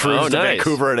fucking cruise to nice.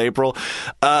 Vancouver in April.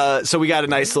 So we got a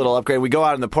nice little upgrade. We go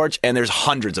out on the porch and there's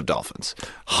hundreds of dolphins.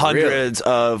 Hundreds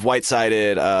of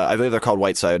white-sided, I believe they're called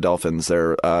white-sided dolphins.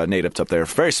 They're natives up there.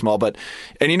 Very small, but,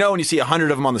 and when you see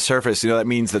 100 of them on the surface, that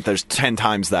means that there's 10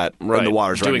 times that when the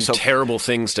water's doing running. So, terrible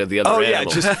things to the other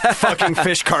animals. just fucking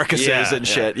fish carcasses and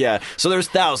shit. Yeah. So there's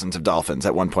thousands of dolphins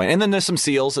at one point. And then there's some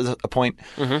seals at a point.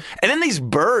 And then these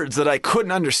birds that I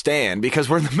couldn't understand because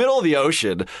we're in the middle of the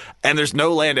ocean and there's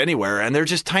no land anywhere, and they're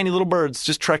just tiny little birds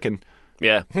just trekking.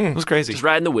 Yeah. It was crazy. Just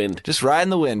riding the wind. Just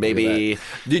riding the wind, baby.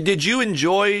 Did you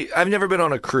enjoy? I've never been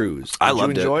on a cruise. I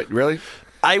loved you enjoy it. Really?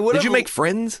 Did you make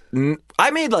friends? I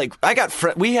made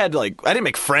we had I didn't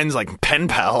make friends like pen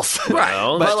pals. Right.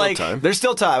 Well, but there's still time. There's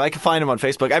still time. I can find them on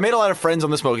Facebook. I made a lot of friends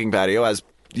on the smoking patio as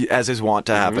is wont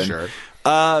to happen. Sure.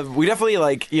 We definitely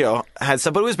had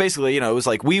stuff, but it was basically it was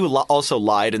like we also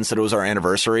lied and said it was our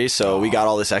anniversary, so we got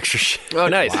all this extra shit. Oh,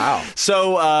 nice. Wow.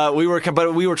 So we were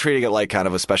treating it like kind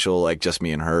of a special just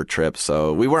me and her trip.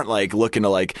 So we weren't looking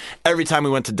to every time we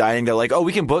went to dining, they're like, oh,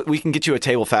 we can get you a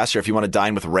table faster if you want to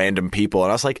dine with random people,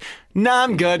 and I was like, nah,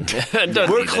 I'm good.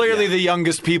 We're clearly the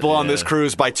youngest people on this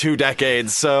cruise by 2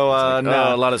 decades, so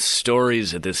no. A lot of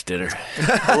stories at this dinner.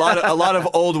 a lot of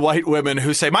old white women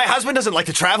who say, my husband doesn't like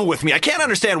to travel with me. I can't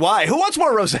understand why. Who wants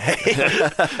more rosé?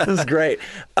 This is great.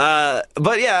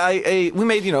 But yeah, we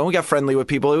made we got friendly with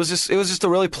people. It was just a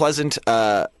really pleasant.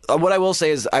 What I will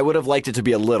say is I would have liked it to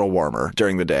be a little warmer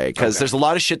during the day because there's a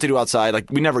lot of shit to do outside. Like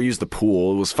we never used the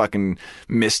pool. It was fucking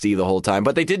misty the whole time.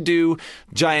 But they did do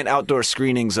giant outdoor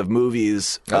screenings of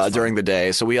movies during the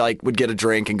day. So we would get a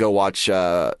drink and go watch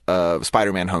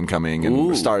Spider-Man: Homecoming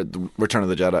and start Return of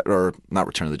the Jedi, or not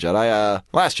Return of the Jedi,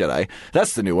 Last Jedi.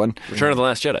 That's the new one. Return of the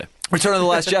Last Jedi. Return of the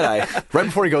Last Jedi. Right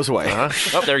before he goes away.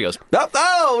 Oh, there he goes.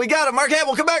 Oh, we got it. Mark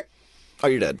Hamill, come back. Oh,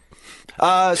 you're dead.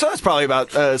 So that's probably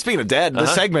about, speaking of dead,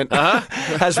 this segment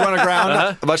has run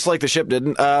aground, much like the ship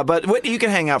didn't. But Whitney, you can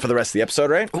hang out for the rest of the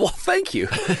episode, right? Well, thank you.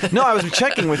 No, I was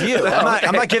checking with you.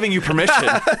 I'm not giving you permission.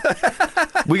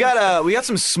 We got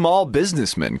some small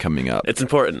businessmen coming up. It's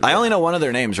important. I only know one of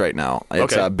their names right now.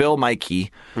 It's Okay. Bill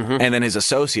Mikey, and then his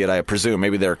associate, I presume.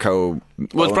 Maybe they're co-owners.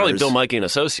 Well, it's probably Bill Mikey and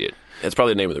Associate. It's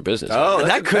probably the name of their business. Oh,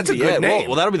 That could that's a be good it. name.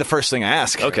 Well, that'll be the first thing I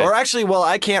ask. Okay. Or actually,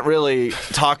 I can't really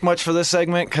talk much for this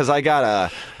segment because I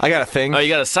got a thing. Oh, you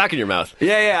got a sock in your mouth.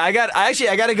 Yeah. I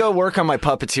got to go work on my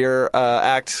puppeteer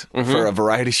act for a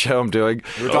variety show I'm doing.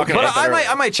 We were talking but about that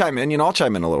I might chime in. I'll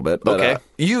chime in a little bit. But, Okay.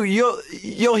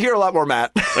 You'll hear a lot more,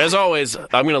 Matt. As always,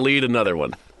 I'm going to lead another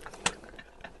one.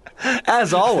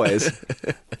 As always,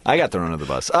 I got thrown under the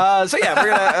bus. So yeah,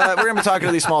 we're gonna be talking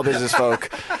to these small business folk,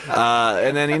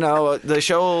 and then the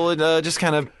show will just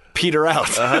kind of peter out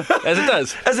As it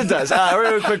does. as it does. We're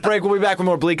gonna do a quick break. We'll be back with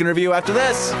more Bleak and Review after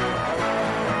this.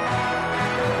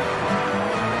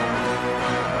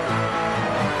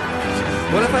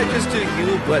 What if I just do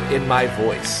you, but in my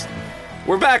voice?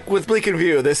 We're back with Bleak and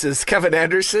View. This is Kevin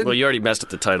Anderson. Well, you already messed up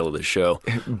the title of the show.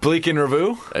 Bleak and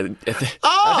Review. I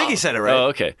think he said it right. Oh,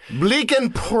 okay. Bleak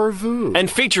and Pourvu.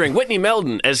 And featuring Whitney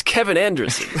Meldon as Kevin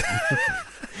Anderson.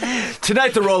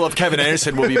 Tonight, the role of Kevin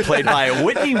Anderson will be played by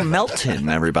Whitney Melton.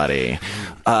 Everybody.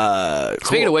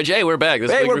 Speaking of which, hey, we're back.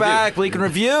 This is Hey, Bleak we're Review. back. Bleak and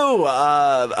Review.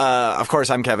 Of course,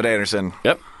 I'm Kevin Anderson.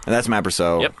 Yep. And that's Matt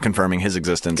Brousseau, Yep. confirming his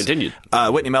existence. Continued.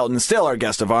 Whitney Melton, still our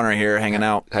guest of honor here, hanging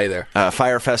out. Hey there.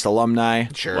 Firefest alumni.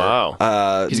 Sure.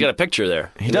 Wow. He's got a picture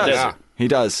there. He does. He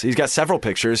does. He's got several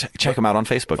pictures. Check him out on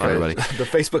Facebook, everybody. The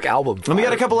Facebook album. And we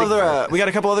got a couple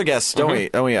other guests, don't we?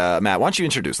 Don't we, Matt? Why don't you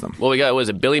introduce them? Well, we got, was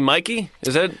it Billy Mikey?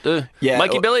 Is that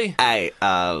Mikey Billy?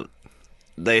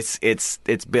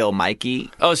 It's Bill Mikey.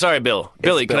 Oh, sorry, Bill.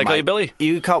 Billy, can I call you Billy?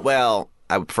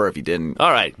 I would prefer if you didn't. All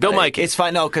right, Bill Mikey. It's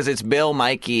fine. No, because it's Bill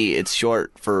Mikey. It's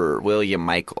short for William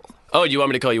Michael. Oh, you want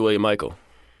me to call you William Michael?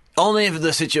 Only if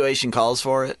the situation calls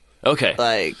for it. Okay.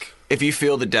 Like, if you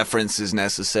feel the deference is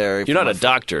necessary. You're not a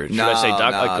doctor. Should I say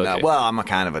doctor? No. Well, I'm a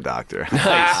kind of a doctor.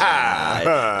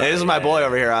 Nice. This is my boy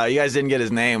over here. You guys didn't get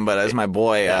his name, but this is my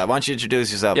boy. Why don't you introduce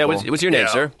yourself? Yeah, Bull? what's your name,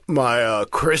 sir? My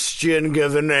Christian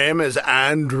given name is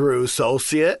Andrew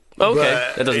Associate. Okay,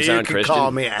 but that doesn't sound you Christian. can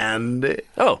call me Andy.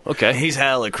 Oh, okay. He's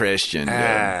hella Christian.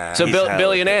 Dude. So He's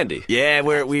Billy and hella- Andy. Yeah,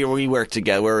 we work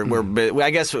together. I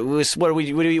guess what do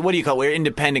you call it? We're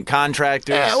independent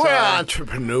contractors. Yeah, we're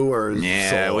entrepreneurs. Yeah,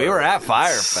 so- we were at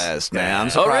Firefest, man. I'm Oh,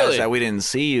 surprised really? that we didn't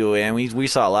see you, and we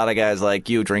saw a lot of guys like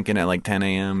you drinking at like 10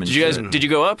 a.m. And Did you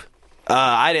go up?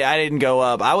 I didn't go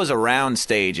up. I was around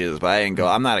stages, but I didn't go.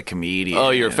 I'm not a comedian.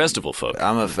 Oh, you're a festival folk.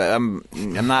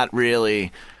 I'm not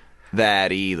really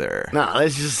that either. No,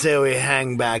 let's just say we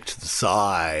hang back to the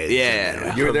side.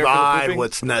 Yeah. You were there for the provide pooping?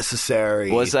 what's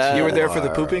necessary. Was that? You were there for the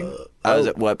pooping?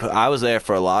 I was there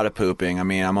for a lot of pooping. I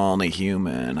mean, I'm only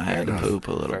human. I had to poop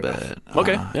a little bit.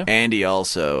 Okay, yeah. Andy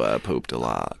also pooped a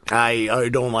lot. I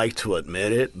don't like to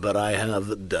admit it, but I have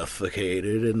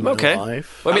defecated in my Okay.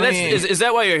 life. Well, I mean, I mean- is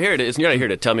that why you're here? You're not here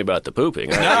to tell me about the pooping.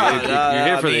 You're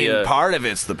here for the. part of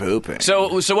it's the pooping. So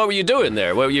what were you doing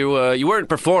there? Well, you weren't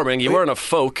performing. You weren't a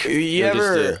folk. You You're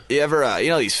just, ever,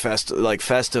 these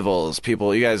festivals, people,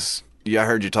 I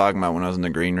heard you talking about when I was in the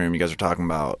green room, you guys were talking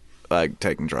about, like,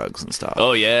 taking drugs and stuff.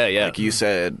 Oh, yeah. Like,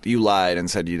 you lied and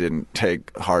said you didn't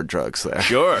take hard drugs there.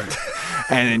 Sure.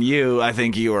 And then I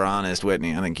think you were honest,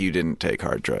 Whitney. I think you didn't take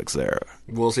hard drugs there.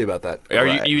 We'll see about that. Are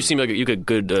you seem like you could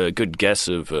good guess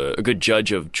of a good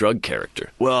judge of drug character.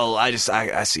 Well, I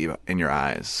see in your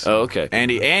eyes. Oh, okay.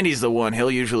 Andy's the one. He'll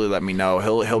usually let me know.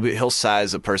 He'll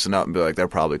size a person up and be like, they're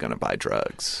probably going to buy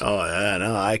drugs. Oh, yeah,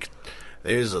 no,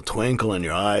 there's a twinkle in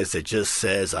your eyes that just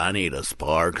says, I need to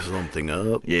spark something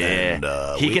up. Yeah.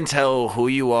 And, he can tell who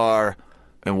you are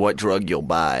and what drug you'll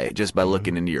buy just by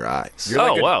looking into your eyes.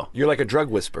 Wow. You're like a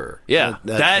drug whisperer. Yeah.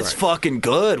 That's right. fucking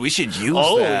good. We should use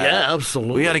Oh, that. yeah,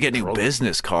 absolutely. We got to get new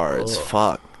business cards.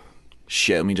 Fuck.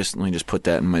 Shit, let me just put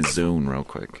that in my Zune real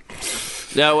quick.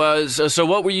 Now, so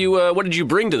what were you? What did you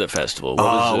bring to the festival? What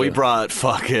was, We brought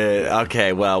fucking I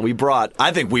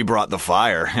think we brought the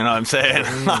fire. You know what I'm saying?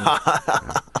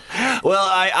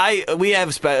 Well, we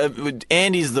have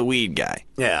Andy's the weed guy.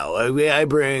 Yeah, I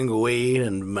bring weed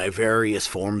and my various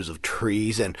forms of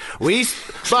trees, and we.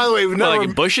 By the way, we've Well, never. like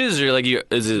in bushes, or like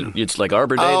it's like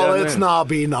Arbor Day Oh, down let's there? not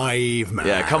be naive, man.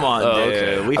 Yeah, come on, Oh, dude.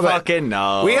 okay. We But fucking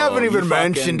know. We haven't even You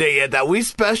mentioned it yet that we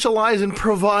specialize in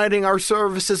providing our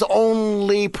services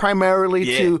only primarily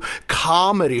to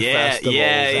comedy festivals.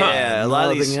 Yeah. and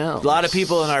nothing else. A lot of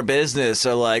people in our business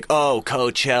are like, oh,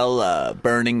 Coachella,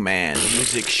 Burning Man,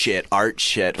 music shit. art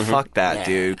shit. Fuck that,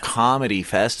 dude. Comedy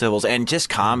festivals and just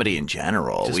comedy in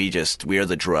general. We are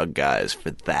the drug guys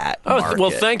for that. Oh, market.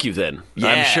 well, thank you then. Yeah.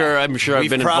 I'm sure I've We've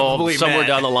been probably involved somewhere met.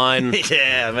 down the line.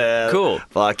 Yeah, man. Cool.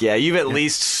 Fuck yeah. You've at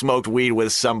least smoked weed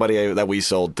with somebody that we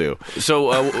sold to.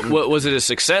 So, was it a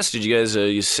success? Did you guys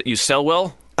you sell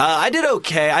well? I did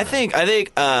okay. I think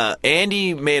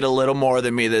Andy made a little more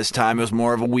than me this time. It was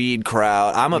more of a weed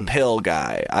crowd. I'm a pill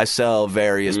guy. I sell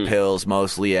various pills,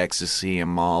 mostly ecstasy and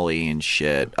Molly and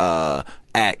shit,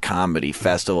 at comedy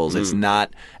festivals. It's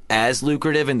not as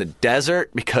lucrative in the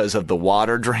desert because of the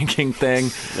water drinking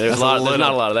thing. There's not a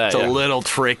lot of that. It's a little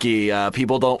tricky.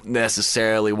 People don't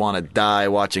necessarily want to die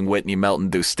watching Whitney Melton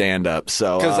do stand-up.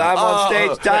 So Because I'm on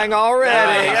stage dying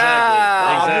already.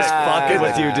 I'm just fucking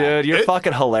with you, dude. You're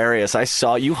fucking hilarious. I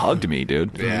saw you hugged me,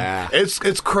 dude. Yeah.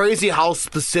 It's crazy how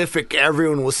specific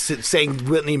everyone was saying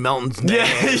Whitney Melton's name.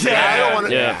 Yeah. I don't want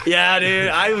to. Yeah. Yeah, dude.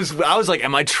 I was like,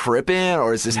 am I tripping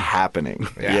or is this happening?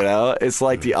 Yeah. You know, it's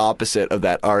like the opposite of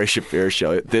that Ari Shaffir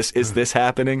show. Is this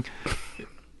happening?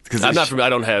 I'm not familiar. I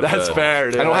don't have. That's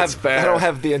fair, dude. I don't That's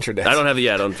have the internet. I don't have the.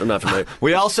 Yeah, I'm not familiar.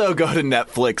 We also go to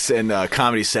Netflix and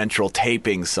Comedy Central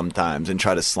tapings sometimes and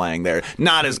try to slang there.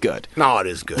 Not as good. No, it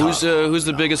is good. Who's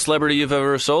the biggest celebrity you've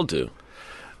ever sold to?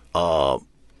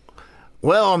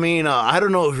 Well, I mean, I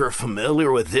don't know if you're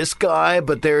familiar with this guy,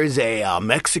 but there is a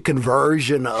Mexican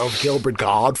version of Gilbert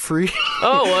Godfrey.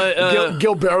 Oh,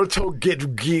 Gilberto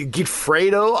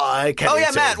Gitfredo. I can't Oh even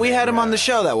yeah, say Matt. his We name. had him on the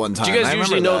show that one time. do you guys I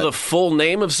usually remember know the full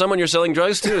name of someone you're selling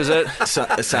drugs to? Is that?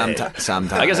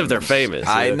 Sometimes. I guess if they're famous.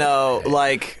 I know,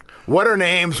 like. What are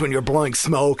names when you're blowing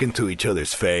smoke into each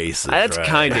other's faces? That's right?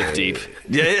 kind of deep.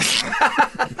 Yeah,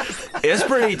 it's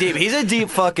pretty deep. He's a deep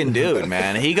fucking dude,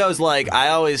 man. He goes like, I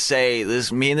always say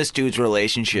this. Me and this dude's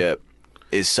relationship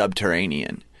is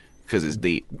subterranean because it's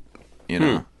deep. You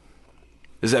know.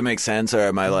 Does that make sense, or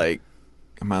am I like?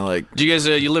 Do you guys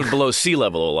you live below sea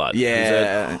level a lot? Is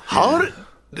that- Yeah. How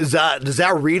does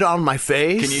that read on my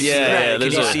face? Can you Yeah, see that? yeah, Can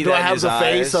there's you a- see Do that I in have his the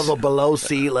face eyes? of a below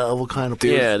sea level kind of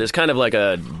yeah, there's kind of like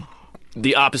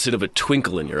the opposite of a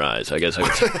twinkle in your eyes, I guess. I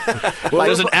would say.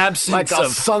 There's an absence like a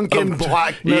of sunken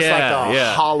blackness, Yeah, like a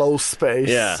yeah. hollow space.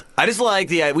 Yeah. I just like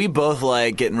we both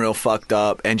like getting real fucked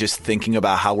up and just thinking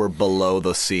about how we're below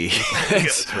the sea.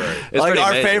 It's like pretty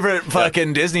our amazing. favorite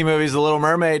fucking Disney movie is The Little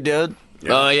Mermaid, dude.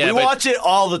 Oh yeah, we but watch it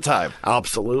all the time.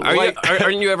 Absolutely.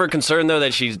 aren't you ever concerned though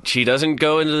that she doesn't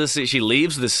go into the sea? She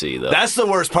leaves the sea though. That's the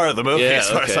worst part of the movie, Yeah, as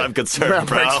far as okay. I'm concerned, That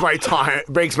bro.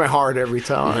 breaks my heart every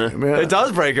time. Yeah. It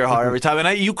does break your heart every time,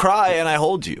 and you cry, and I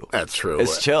hold you. That's true.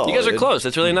 It's chill. you guys are dude. close.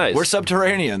 That's really nice. We're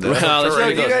subterranean. Dude. Well, that's So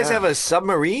really do you close. guys have a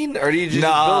submarine, or do you just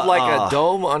Nah. build like a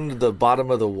dome under the bottom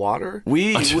of the water?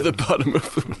 We to the bottom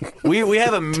of the we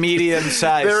have a medium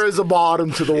size. There is a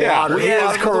bottom to the water. we He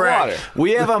have is the correct. water.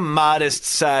 We have a modest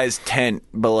sized tent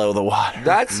below the water.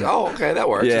 That's okay. That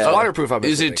works. Yeah. It's waterproof. I'm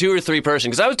Is it assuming. 2 or 3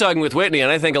 person? Because I was talking with Whitney, and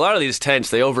I think a lot of these tents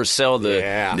they oversell the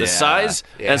Yeah. the Yeah. size,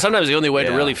 Yeah. and sometimes the only way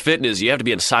to Yeah. really fit is you have to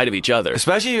be inside of each other.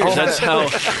 Especially That's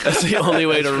the only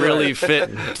way to really fit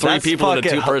 3 people in a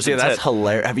 2-person That's tent.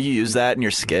 hilarious. Have you used that in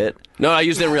your skit? No, I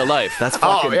used it in real life. That's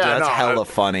fucking. yeah, that's no, hella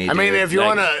funny. I mean, dude. if you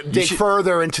want to dig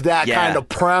further into that Yeah. kind of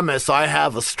premise, I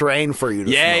have a strain for you to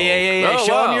Yeah, smoke. yeah. Oh,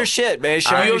 Show wow. him your shit, man.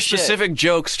 Show him you your have shit. specific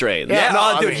joke strains. Yeah, Yeah, no,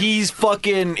 I dude,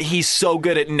 mean- he's so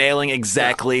good at nailing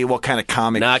exactly what kind of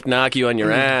comic. Knock you on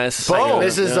your ass. Boom.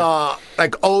 This is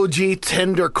like OG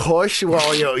Tinder Kush.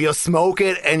 Well, you smoke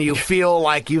it and you feel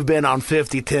like you've been on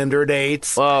 50 Tinder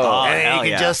dates. Whoa. And hell you can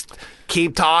yeah. just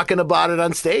keep talking about it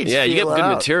on stage. Yeah, you get Feel it good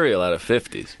out. material out of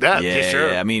 50s. Yeah, Yeah,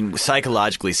 sure. yeah. I mean,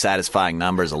 psychologically satisfying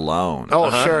numbers alone.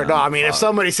 Oh, sure. No, I mean, if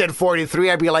somebody said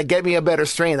 43, I'd be like, get me a better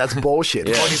strain. That's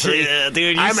bullshit. 43. Yeah,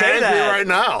 dude, you I'm say angry that right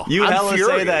now. You I'm hella say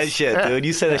furious. that shit, dude.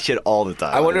 You say that shit all the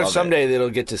time. I wonder if love someday it'll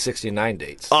get to 69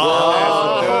 dates.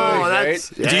 Oh, that's...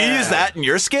 it. Do you use that in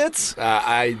your skits?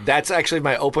 That's actually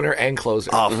my opener and closer.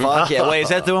 Oh fuck yeah! Wait, is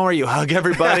that the one where you hug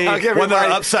everybody, Hug when they're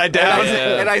everybody. upside down?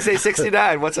 And I say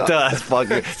 69. What's up? That's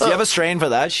fucking. Do you have a strain for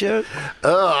that shit?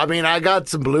 I mean, I got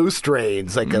some blue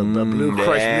strains, like a blue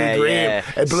crush, yeah, blue dream,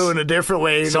 yeah. and blue in a different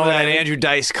way. You Some know of what that I mean? Andrew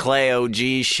Dice Clay OG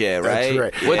shit, right?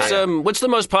 That's right. What's the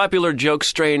most popular joke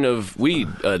strain of weed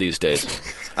these days?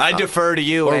 I defer to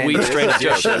you. Or Andy. weed strain of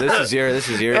jokes. This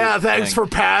is your. Yeah, thanks thing. for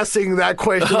passing that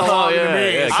question along yeah, to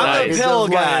me. yeah, I'm nice. a pill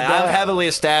Just let guy. it die. I'm heavily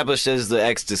established as the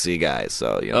ecstasy guy.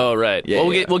 So you know. Oh, right. Yeah, well,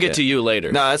 we'll yeah, get yeah. to you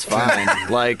later. No, that's fine.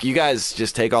 Like you guys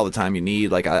just take all the time you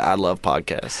need. Like I love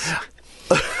podcasts.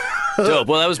 Dope.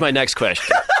 Well, that was my next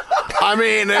question. I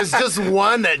mean, there's just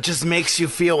one that just makes you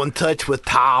feel in touch with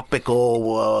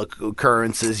topical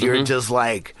occurrences. You're just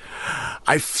like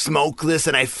I smoke this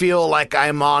and I feel like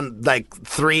I'm on like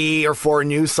 3 or 4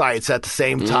 news sites at the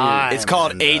same time. It's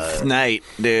called And, Eighth Night,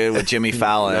 dude, with Jimmy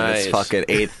Fallon. Nice. It's fucking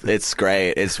eighth. It's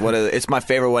great. It's my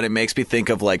favorite one. It makes me think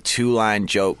of like 2-line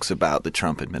jokes about the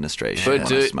Trump administration But,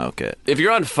 when I smoke it. If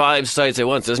you're on 5 sites at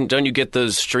once, don't you get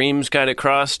those streams kind of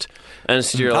crossed? And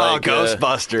so you're like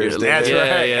Ghostbusters, dude. That's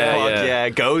right. Yeah,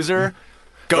 Gozer.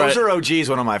 Gozer OG is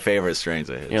one of my favorite strains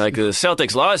of his. You're like the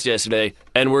Celtics lost yesterday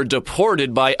and were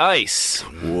deported by ICE.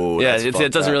 Ooh, Yeah, that's it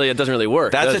fucked doesn't up. really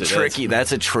work. That's does a it?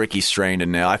 That's a tricky strain to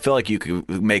nail. I feel like you could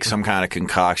make some kind of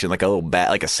concoction, like a little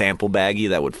like a sample baggie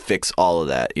that would fix all of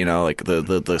that. You know, like the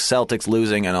Celtics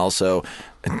losing and also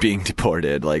being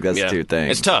deported. Like that's Yeah. 2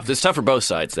 things. It's tough. It's tough for both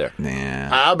sides there. Yeah.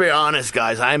 I'll be honest,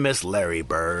 guys. I miss Larry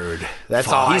Bird. That's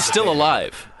all. He's still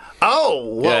alive.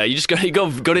 Oh, well, Yeah, you just go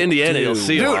to Indiana, you'll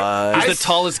see him. Dude, He's the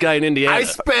tallest guy in Indiana. I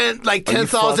spent like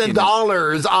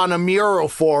 $10,000 on a mural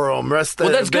for him. Well,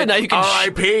 that's good. Now you can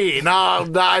R.I.P. Now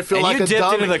I feel And like you a dipped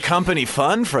dummy. into the company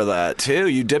fund for that too.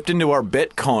 You dipped into our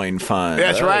Bitcoin fund.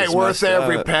 That's That right, was worth messed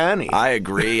every up. penny. I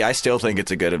agree. I still think it's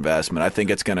a good investment. I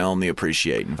think it's going to only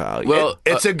appreciate in value. Well,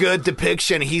 It's a good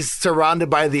depiction. He's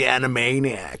surrounded by the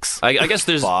Animaniacs. I guess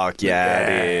there's. fuck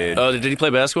yeah, dude. Oh, did he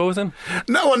play basketball with him?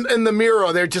 No one in the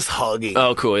mural. They're just hugging.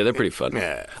 Oh, cool. Yeah, they're pretty fun.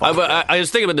 Yeah. I was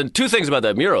thinking about the 2 things about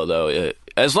that mural, though.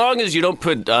 As long as you don't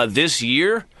put this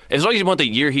year, as long as you want the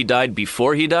year he died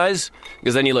before he dies,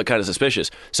 because then you look kind of suspicious.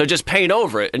 So just paint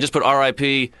over it and just put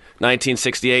R.I.P.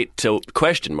 1968 to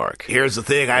question mark. Here's the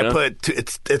thing. I put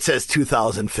it says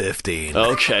 2015.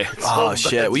 Okay. Oh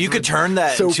shit! Well, you could turn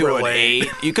that Super into an late.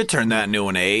 8. You could turn that into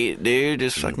an 8, dude.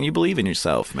 Just fucking, you believe in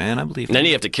yourself, man. I believe. And then in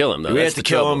you have to kill him, though. We That's have to the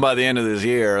kill trouble. him by the end of this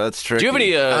year. That's tricky. Do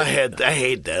you have any? I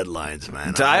hate deadlines, man.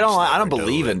 I just don't never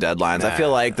believe do in it. deadlines. I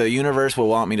feel like the universe will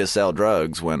want me to sell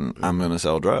drugs when I'm going to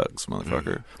sell drugs,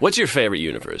 motherfucker. What's your favorite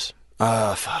universe?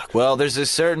 Fuck. Well, there's this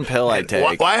certain pill I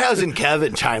take. Why hasn't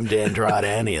Kevin chimed in throughout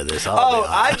any of this?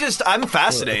 I'm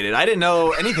fascinated. I didn't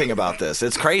know anything about this.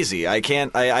 It's crazy. I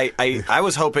can't. I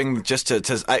was hoping just to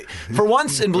for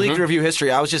once in Bleak Review history,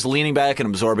 I was just leaning back and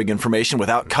absorbing information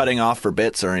without cutting off for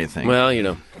bits or anything. Well,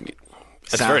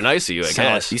 that's very nice of you, I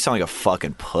guess. You sound like a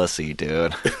fucking pussy,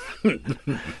 dude.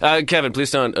 Kevin, please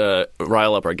don't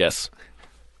rile up our guests.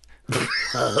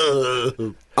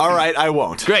 All right, I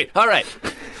won't. Great. All right.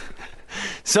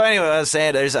 So anyway, I was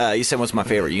saying, there's you said what's my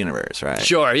favorite universe, right?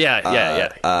 Sure. Yeah.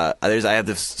 I have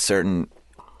this certain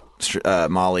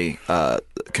Molly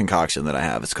concoction that I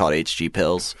have. It's called HG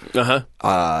pills.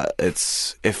 I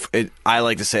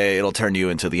like to say it'll turn you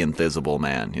into the invisible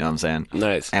man. You know what I'm saying?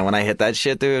 Nice. And when I hit that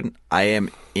shit, dude, I am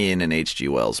in an H.G.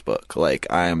 Wells book. Like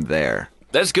I am there.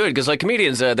 That's good because, like,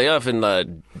 comedians, they often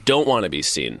don't want to be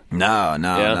seen. No.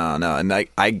 Yeah. And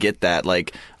I get that.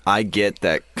 Like, I get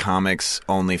that comics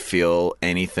only feel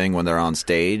anything when they're on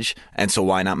stage, and so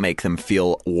why not make them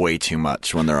feel way too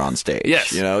much when they're on stage?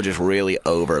 Yes. You know, just really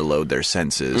overload their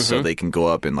senses so they can go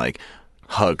up and, like,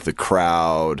 hug the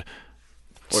crowd,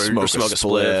 Or smoke a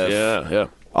spliff. Yeah.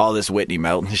 All this Whitney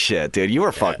Melton shit, dude. You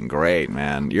were fucking great,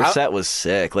 man. Your set was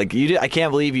sick. Like I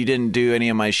can't believe you didn't do any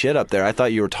of my shit up there. I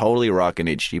thought you were totally rocking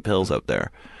HG pills up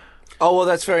there. Oh, well,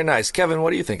 that's very nice. Kevin, what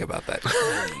do you think about that?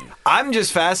 I'm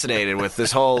just fascinated with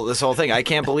this whole thing. I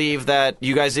can't believe that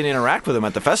you guys didn't interact with them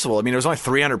at the festival. I mean, there was only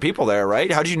 300 people there,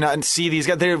 right? How did you not see these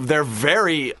guys? They're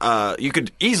very. You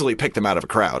could easily pick them out of a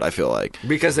crowd. I feel like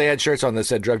Because they had shirts on that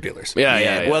said drug dealers.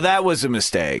 Yeah. Well, that was a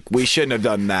mistake. We shouldn't have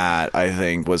done that. I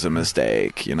think was a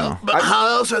mistake. You know. But how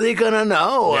else are they gonna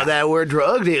know that we're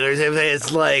drug dealers if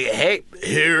it's like, hey,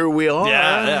 here we are?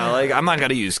 Yeah. Like I'm not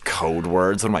gonna use code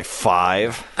words. What am I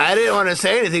 5? I didn't want to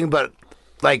say anything, but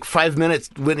like 5 minutes,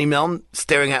 Whitney Melton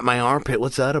staring at my armpit.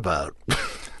 What's that about?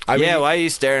 Why are you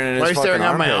staring at Why his are you staring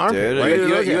fucking at my armpit, armpit? dude?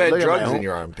 Why are You had Look at drugs my in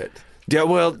your armpit. Yeah,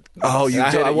 well, you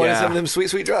did. I wanted yeah. some of them sweet,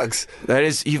 sweet drugs. That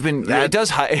is, you've been. it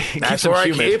does. It keeps That's them where I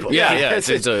humid. keep 'em. Yeah. It's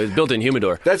a built-in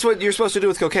humidor. That's what you're supposed to do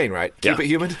with cocaine, right? Yeah. Keep it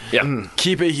humid? Yeah.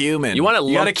 Keep it human. You want it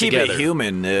You gotta lumped keep together. it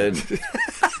human, dude.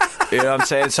 You know what I'm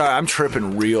saying? Sorry, I'm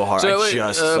tripping real hard. So, I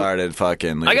just started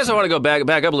fucking. I guess I want to go back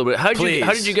up a little bit. How Please.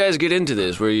 did you guys get into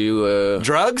this? Were you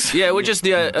drugs. Yeah, well, just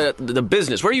the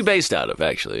business. Where are you based out of,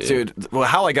 actually? Dude, well,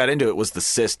 how I got into it was the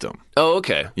system. Oh,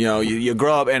 okay. You know, you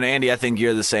grow up, and Andy, I think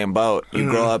you're the same boat. You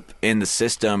grow up in the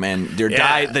system, and your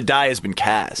the die has been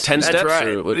cast. 10 That's steps. right.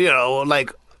 Or what? You know,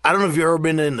 like I don't know if you've ever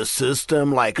been in the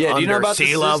system, like Yeah, do under you know about the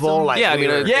sea level. system? Like Yeah, I mean,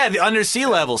 we were- Yeah, the under sea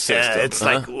level system. it's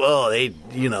like, well, they,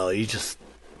 you know, you just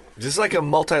Is this like a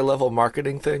multi-level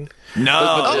marketing thing?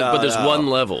 But there's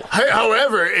one level.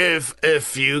 However,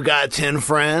 if you got 10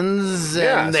 friends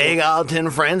and they got 10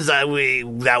 friends, that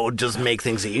would just make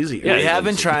things easier. We have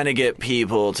been trying to get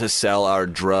people to sell our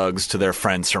drugs to their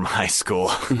friends from high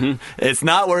school. It's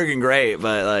not working great,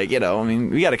 but like, you know, I mean,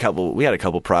 we had a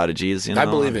couple prodigies. You know, I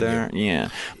believe in there. Yeah,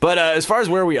 but as far as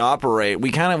where we operate,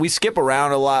 we skip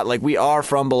around a lot. Like we are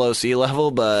from below sea level,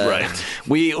 but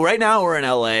right now we're in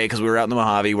LA because we were out in the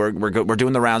Mojave. We're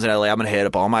doing the rounds in LA. I'm gonna hit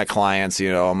up all my clients. You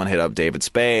know, I'm gonna hit up David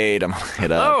Spade. I'm gonna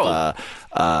hit up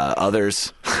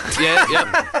others.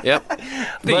 Yep.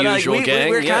 The usual gang.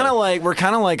 We're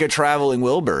kind of like a traveling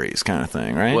Wilburys kind of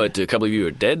thing, right? What? A couple of you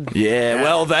are dead. Yeah,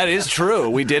 well, that is true.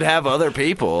 We did have other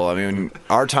people. I mean,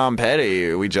 our Tom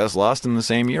Petty, we just lost him the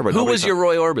same year. But who was your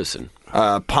Roy Orbison?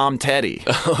 Pom Teddy.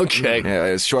 Okay. Yeah,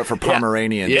 it's short for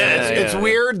Pomeranian. It's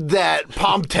weird that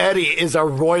Pom Teddy is a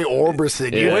Roy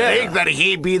Orbison. You'd think that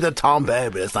he'd be the Tom Petty,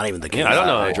 but it's not even the case. I don't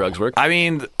know how drugs work. I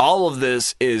mean, all of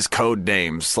this is code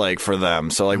names, like, for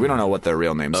them. So, like, we don't know what their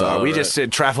real names are. We just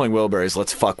said Traveling Wilburys,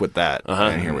 let's fuck with that.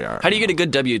 And here we are. How do you get a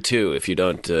good W-2 if you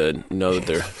don't know that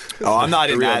they're... Oh, I'm not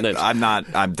in real that. names?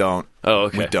 I don't. Oh,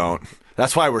 okay. We don't.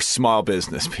 That's why we're small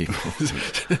business people.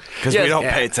 Because we don't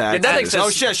pay taxes. that makes sense. Oh,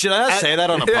 shit. Should I not say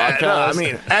that on a podcast? No, I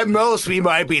mean, at most, we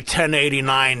might be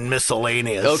 1089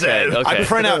 miscellaneous. Okay. I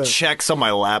print out checks on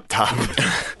my laptop.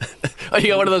 Oh, you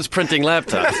got one of those printing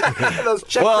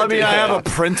laptops. Well, I mean, I have a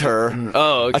printer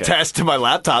attached to my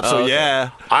laptop, so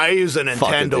yeah. I use a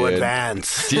Nintendo dude.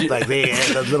 Advance. Like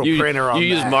the little printer on You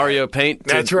use that. Mario Paint?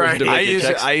 That's right. To make your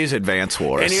checks? I use Advance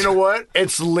Wars. And you know what?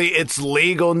 It's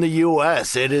legal in the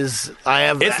U.S. It is.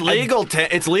 It's legal.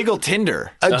 It's legal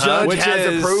Tinder. A judge which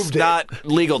has is approved it. not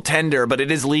legal tender, but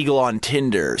it is legal on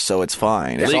Tinder, so it's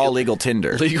fine. It's all legal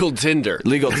Tinder. Legal Tinder.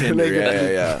 Legal Tinder.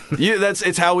 Yeah.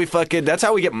 It's how we That's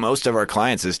how we get most of our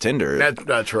clients is Tinder.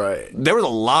 That's right. There was a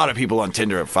lot of people on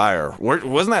Tinder at Fire.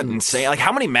 Wasn't that insane? Like,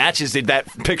 how many matches did that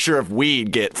picture of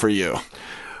weed get for you?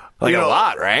 Like, a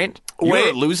lot, right? You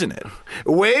were losing it.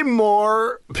 Way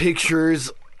more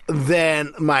pictures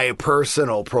than my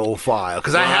personal profile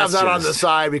because I have that on the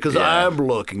side because I'm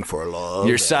looking for love.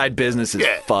 Your side business is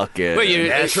fucking. Wait,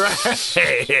 That's right.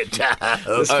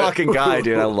 This fucking guy,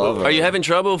 dude, I love him. Are you having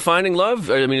trouble finding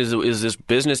love? I mean, is this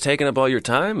business taking up all your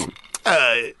time?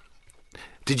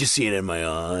 Did you see it in my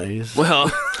eyes?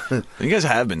 Well, you guys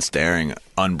have been staring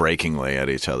unbreakingly at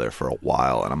each other for a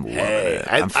while, and I'm loving it.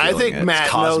 I think it. Matt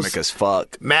it's cosmic knows, as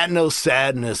fuck. Matt knows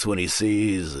sadness when he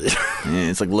sees it. Yeah,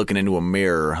 it's like looking into a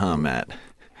mirror, huh, Matt?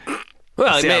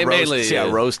 well, mainly. mainly. I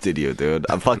roasted you, dude.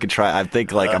 I'm fucking trying. I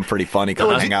think like I'm pretty funny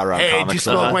because I hang out around Hey, comics. did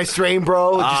you smoke my strain,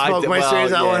 bro? Did you smoke my strain?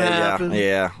 Is that what yeah, happened?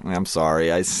 Yeah, I'm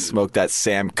sorry. I smoked that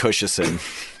Sam Cushison.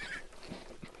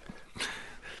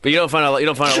 But you don't find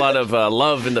a lot of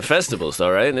love in the festivals,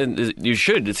 though, right? And you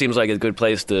should. It seems like a good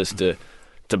place to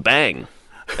bang,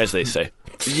 as they say.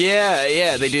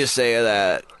 Yeah, they do say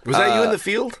that. Was that you in the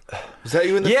field? Was that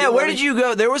you in the field? Yeah, where did you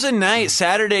go? There was a night,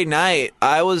 Saturday night.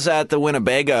 I was at the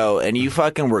Winnebago, and you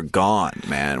fucking were gone,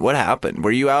 man. What happened?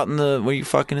 Were you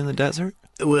fucking in the desert?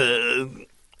 Well,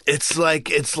 it's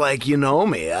like you know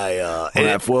me. I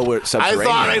thought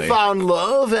I found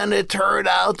love, and it turned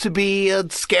out to be a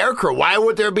scarecrow. Why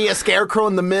would there be a scarecrow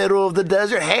in the middle of the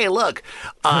desert? Hey, look,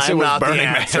 I'm not the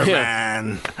answer,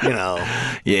 man. You know.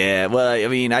 Yeah, well, I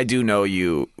mean, I do know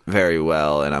you very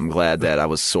well, and I'm glad that I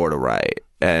was sort of right.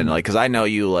 And like, because I know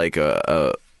you like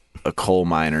a coal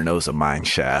miner knows a mine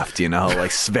shaft, you know,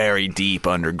 like very deep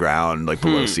underground, like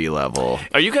below sea level.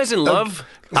 Are you guys in love?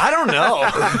 I don't know.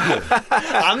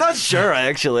 I'm not sure,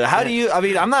 actually. How do you? I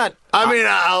mean, I'm not. I mean,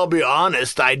 I'll be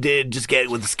honest. I did just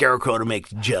get with the scarecrow to make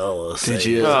you jealous. Did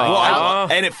you?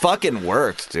 And it fucking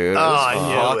worked, dude.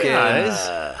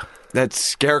 That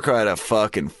scarecrow had a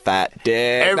fucking fat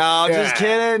dick. No, just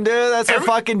kidding, dude. That's a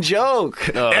fucking joke.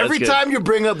 Every time you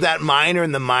bring up that miner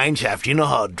in the mine shaft, you know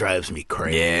how it drives me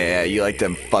crazy. Yeah, you like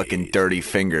them fucking dirty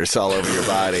fingers all over your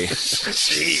body.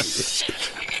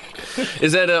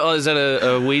 Is that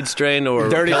a weed strain or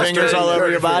dirty fingers all over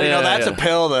your body? Yeah, no, that's a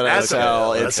pill that I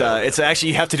sell. It's actually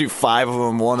you have to do 5 of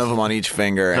them, 1 of them on each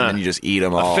finger, and then you just eat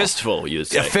them all. A fistful, you'd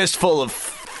say. A fistful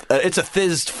of. It's a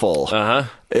fistful.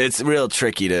 It's real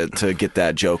tricky to get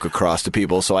that joke across to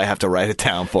people, so I have to write it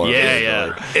down for them.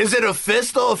 Yeah. Is it a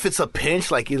fist though? If it's a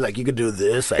pinch, like you could do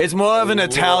this. Like, it's more of an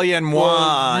Italian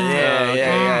one.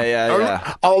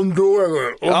 Yeah. I'm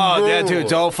doing it. Yeah, dude,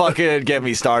 don't fucking get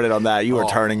me started on that. You are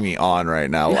turning me on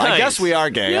right now. Well, I guess we are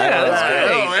gay. Yeah,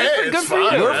 that's great. Good for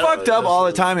you. We're fucked up all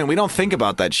the time, and we don't think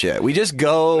about that shit. We just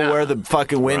go where the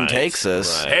fucking wind takes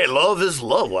us. Hey, love is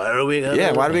love. Why do we?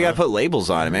 Why do we gotta put labels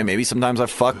on it, man? Maybe sometimes I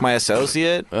fuck my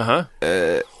associate.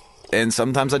 shit. And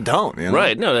sometimes I don't. You know?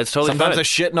 Right. No, that's totally Sometimes fine. I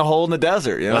shit in a hole in the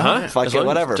desert. You know? Fuck As it, long as-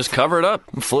 whatever. Just cover it up.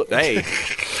 Hey,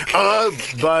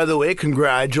 By the way,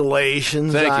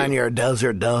 congratulations Thank on you. your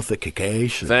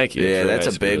desertification. Thank you. yeah, that's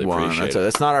Guys, a big really one. appreciate it.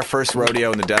 That's not our first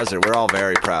rodeo in the desert. We're all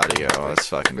very proud of you. That's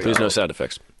fucking There's no dope. sound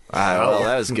effects. Well,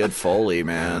 that was good Foley,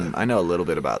 man. I know a little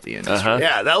bit about the industry.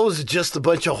 Yeah, that was just a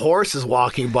bunch of horses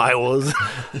walking by. Was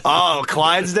Oh,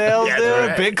 Clydesdales, Yeah, dude. that's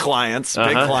right. Big clients.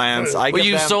 Big clients. I Well, get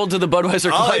you them- sold to the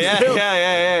Budweiser Oh, Clydesdale?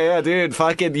 yeah, dude.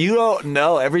 Fucking, you don't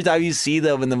know. Every time you see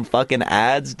them in the fucking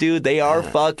ads, dude, they are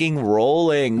fucking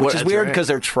rolling, which is weird because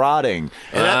they're trotting.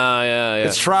 Yeah.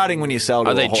 It's trotting when you sell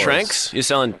to Are a they horse. tranks? You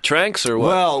selling tranks or what?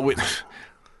 Well,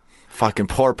 fucking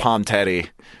poor Palm Teddy.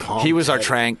 He was our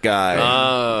trank guy.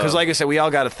 Because, like I said, we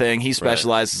all got a thing. He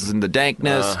specializes in the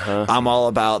dankness. I'm all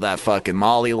about that fucking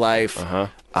Molly life.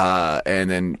 And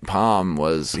then Palm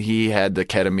he had the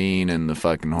ketamine and the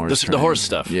fucking horse. the horse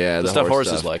stuff. Yeah, the stuff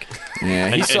horses like.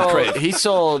 Yeah, And crave. he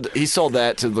sold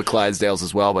that to the Clydesdales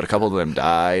as well, but a couple of them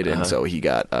died, and so he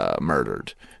got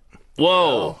murdered.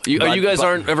 Whoa. You guys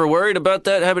aren't ever worried about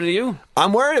that happening to you?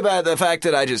 I'm worried about the fact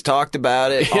that I just talked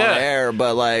about it Yeah. on air,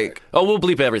 but like. Oh, we'll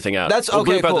bleep everything out. That's we'll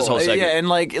okay. bleep out Cool. this whole segment. Yeah, and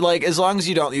like as long as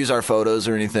you don't use our photos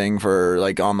or anything for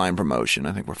like online promotion,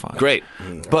 I think we're fine. Great.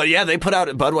 But yeah,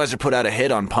 Budweiser put out a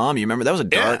hit on Palm. You remember that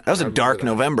was a dark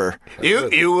November.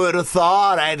 you would have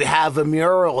thought I'd have a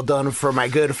mural done for my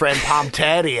good friend Palm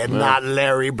Teddy and not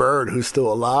Larry Bird, who's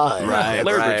still alive. Right,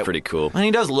 Larry right. Bird's pretty cool. And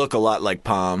he does look a lot like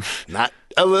Palm. Not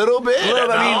a little bit.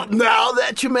 I mean- now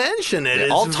that you mention it,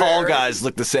 it's All tall very- guys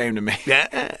look the same to me.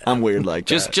 Yeah. I'm weird like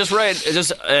that. Just write,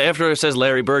 after it says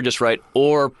Larry Bird, just write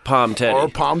or Palm Teddy. Or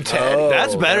Palm Teddy.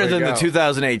 That's better there we than the go.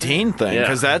 2018 thing Yeah.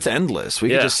 because that's endless. We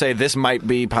could Yeah. just say this might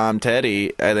be Palm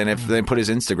Teddy, and then if they put his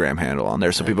Instagram handle on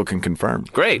there so people can confirm.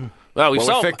 Great. Wow, we Well,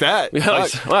 solved we fixed that. Yeah,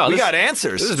 Fuck. wow, we this- got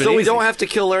answers. this has been So we easy. don't have to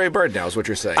kill Larry Bird now, is what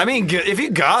you're saying. I mean, if you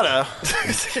gotta,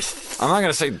 I'm not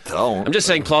gonna say don't. I'm just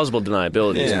saying plausible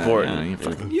deniability is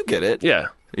important. You get it. Yeah.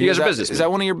 You guys are that- business. Is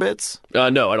that one of your bits? No, I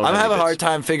don't. I'm have having a any hard bits.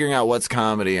 time figuring out what's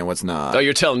comedy and what's not. Oh,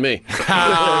 you're telling me.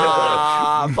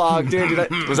 Fuck, dude.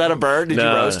 Was that a bird? Did you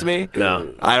No. roast me?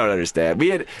 No. I don't understand.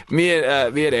 Me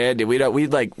and Andy, we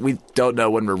don't know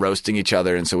when we're roasting each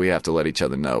other, and so we have to let each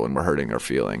other know when we're hurting our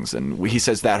feelings. And he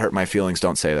says that hurt my feelings.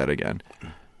 Don't say that again.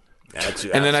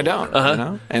 And then I don't. You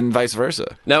know? And vice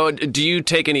versa. Now, do you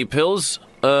take any pills?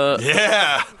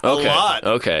 Yeah, Okay. a lot.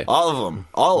 Okay. All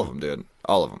of them, dude.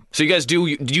 All of them. So you guys do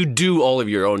you do all of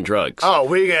your own drugs? Oh,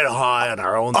 we get high on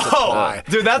our own supply.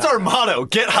 Dude, that's our motto.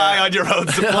 Get high on your own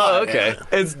supply. Oh, okay.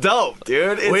 It's dope,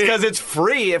 dude. It's because it's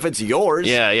free if it's yours.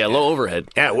 Yeah, low overhead.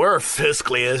 Yeah, we're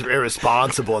fiscally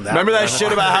irresponsible in that. Remember that way.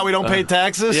 shit about how we don't pay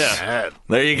taxes? Yeah.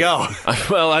 There you go.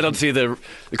 Well, I don't see the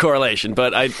correlation,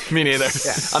 but I. Me neither. I'm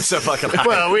so fucking high.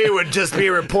 Well, we would just be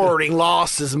reporting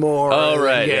losses more Oh, than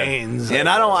right, yeah. gains. And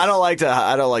I don't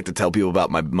like to tell people about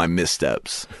my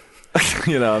missteps.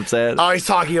 You know what I'm saying? Oh, he's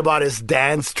talking about his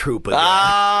dance troupe again.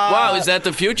 Wow, is that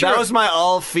the future? That was my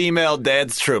all-female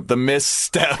dance troupe, the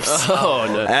Missteps. Oh,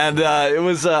 no. And it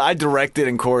was I directed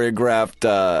and choreographed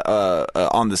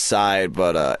on the side,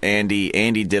 but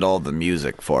Andy did all the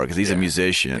music for it because he's a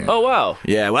musician. Oh, wow.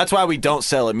 Yeah, well, that's why we don't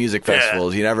sell at music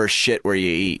festivals. You never shit where you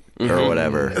eat or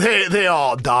whatever. They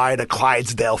all died. A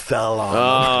Clydesdale fell on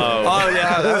them. Oh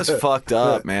yeah, that was fucked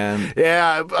up, man.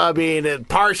 Yeah, I mean,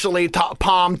 partially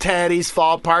Palm Teddy's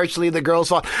fault, partially the girl's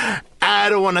fault. I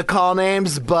don't want to call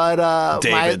names, but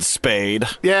David Spade.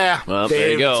 Yeah, Well,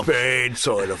 there you David go. Spade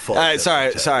sort of fault. All right,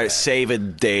 sorry, Save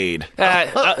it, Dade.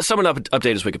 Someone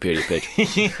update his Wikipedia page.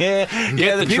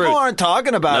 Yeah, the people truth. aren't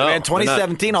talking about No, it, man. they're not.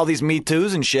 2017, all these Me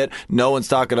Too's and shit. No one's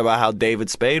talking about how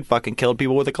David Spade fucking killed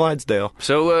people with a Clydesdale.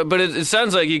 So, but it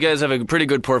sounds like you guys have a pretty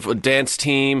good dance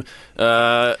team,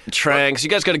 tranks. You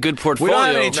guys got a good We portfolio. don't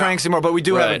have any tranks anymore, but we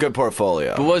do have a Right. good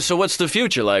portfolio. So what's the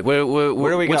future like? Where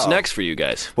do we what's go? next for you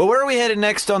guys? Well, where are we headed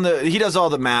next on the... He does all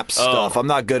the maps stuff. I'm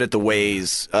not good at the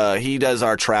ways. He does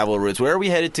our travel routes. Where are we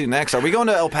headed to next? Are we going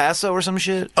to El Paso or some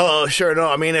shit? Oh, sure. No,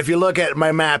 I mean, if you look at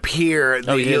my map here,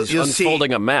 Oh, you'll he's see.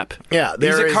 unfolding a map. Yeah,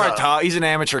 there is He's an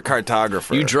amateur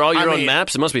cartographer. You draw your I own mean-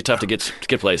 maps. It must be tough to get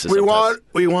places. We sometimes.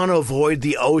 want to avoid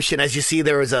the ocean. As you see,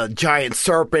 there is a giant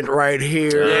serpent right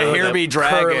here. Yeah, here with be a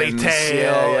curly dragons.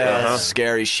 tail. Yeah.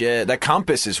 Scary shit. That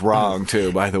compass is wrong,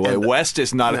 too, by the way. West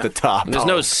is not at the top. There's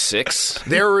no 6.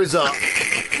 There is a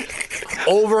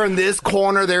over in this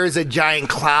corner, there is a giant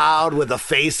cloud with a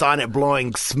face on it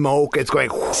blowing smoke. It's going.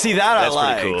 See, that I That's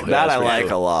like. pretty cool. That That's I pretty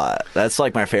like a lot. That's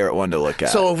like my favorite one to look at.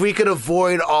 So if we could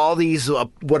avoid all these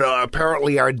what are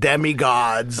apparently are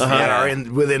demigods that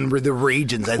are within the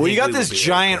regions, I well, think you got we this would be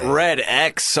giant okay. red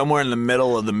X somewhere in the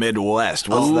middle of the Midwest.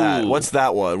 What's that? What's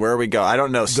that one? Where we go? I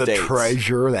don't know. The States.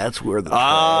 treasure. That's where the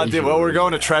Dude, well, we're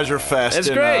going to Treasure Fest. That's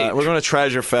in, great. We're going to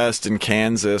Treasure Fest in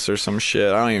Kansas or some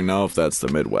shit. I don't even know if that's the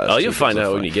Midwest. Oh, you'll It's find so out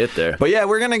when funny. you get there. But yeah,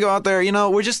 we're gonna go out there. You know,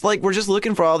 we're just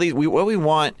looking for all these. What we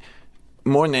want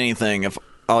more than anything, if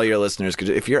all your listeners could,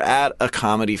 if you're at a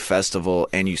comedy festival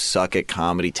and you suck at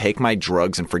comedy, take my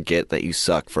drugs and forget that you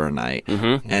suck for a night,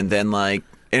 and then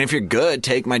and if you're good,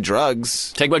 take my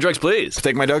drugs. Take my drugs, please.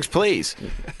 Take my drugs, please.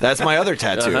 That's my other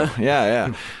tattoo.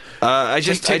 Yeah.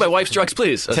 Take my wife's drugs,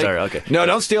 please. Oh, sorry, okay. No,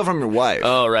 don't steal from your wife.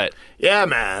 Oh, right. Yeah,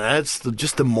 man, that's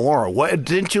just the moral. What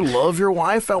didn't you love your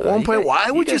wife at one point? Why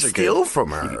would you guys are steal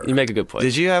from her? You make a good point.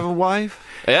 Did you have a wife?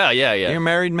 Yeah. You're a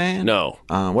married man? No.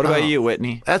 What about you,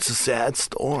 Whitney? That's a sad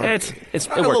story. It A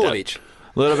worked little out. of each.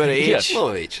 A little bit of each. Yes. A little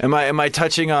of each. Am I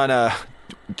touching on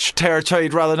territory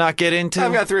you'd rather not get into?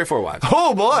 I've got 3 or 4 wives.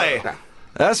 Oh boy, Yeah.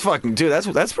 that's fucking dude. That's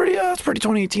pretty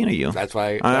 2018 of you. That's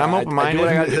why I'm I open minded. do what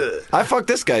I gotta do. I fuck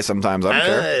this guy sometimes. I don't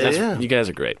care. yeah. You guys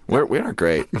are great. We are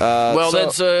great. Well,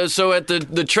 so, that's so at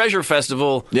the Treasure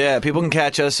Festival yeah. People can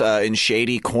catch us in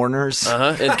Shady Corners.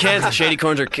 in Kansas, Shady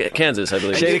Corners, Kansas, I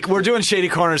believe. We're doing Shady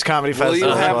Corners Comedy Will Festival.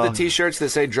 you as have well. the T-shirts that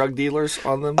say drug dealers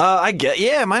on them? I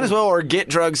get, might as well. Or Get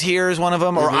Drugs Here is one of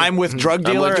them. Or I'm with Drug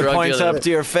I'm Dealer. with It Drug points Dealer. up to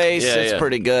your face. Yeah, it's yeah.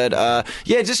 pretty good.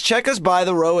 Just check us by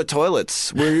the row of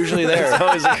toilets. We're usually there.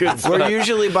 always a good We're spot.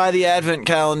 usually by the Advent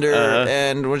calendar,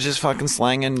 and we're just fucking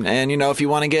slanging. And if you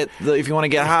want to get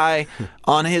high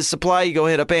on his supply, you go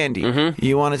hit up Andy.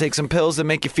 You want to take some pills that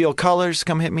make you feel colors?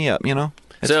 Come hit me up.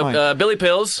 It's So fine. Billy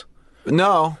Pills.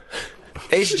 No.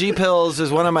 HG Pills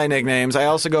is one of my nicknames. I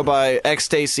also go by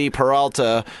Ecstasy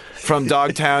Peralta from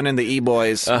Dogtown and the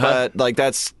E-Boys, but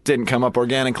that's didn't come up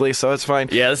organically, so it's fine.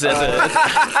 Yeah,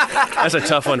 that's a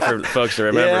tough one for folks to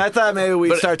remember. Yeah, I thought maybe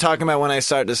we'd start talking about when I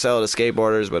start to sell to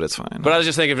skateboarders, but it's fine. But I was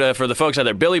just thinking for the folks out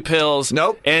there, Billy Pills,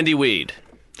 Nope. Andy Weed.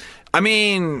 I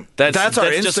mean, that's our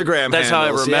just- Instagram that's how I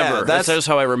handles. remember. Yeah, That's just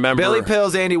how I remember. Billy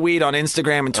Pills, Andy Weed on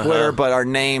Instagram and Twitter, but our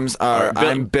names are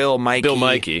I'm Bill Mikey. Bill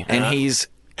Mikey. And he's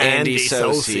Andy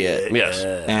Associate. Yes.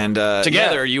 And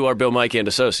Together, you are Bill Mikey and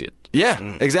Associate.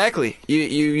 Yeah, exactly.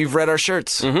 You've read our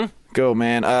shirts. Mm-hmm. Go,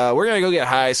 man. We're gonna go get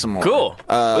high some more. Cool.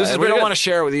 This is we pretty don't good. want to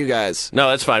share it with you guys. No,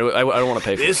 that's fine. I don't want to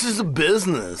pay for it. This is a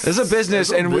business. This is a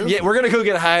business, and we're gonna go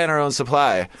get high on our own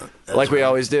supply, like we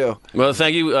always do. Well,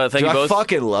 thank you Dude, you I both.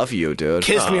 fucking love you, dude.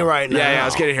 Kiss me right now. Yeah,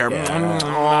 let's get in here. Feel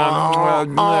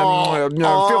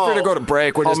free to go to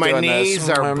break. We're just my doing knees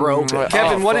this. are broken.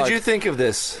 Kevin, what fuck. did you think of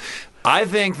this? I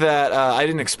think that I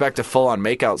didn't expect a full-on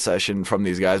makeout session from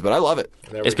these guys, but I love it.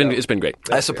 It's been great.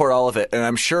 I support all of it, and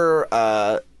I'm sure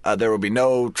there will be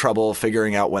no trouble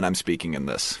figuring out when I'm speaking in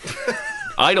this.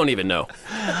 I don't even know.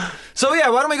 So yeah,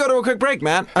 why don't we go to a quick break,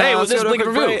 man? Hey, let's this go to a Blink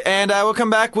quick Review. break, and we'll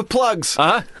come back with plugs.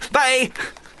 Bye.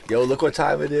 Yo, look what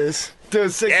time it is.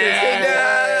 Dude, 6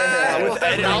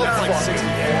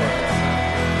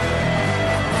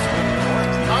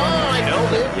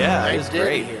 Yeah, it's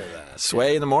great.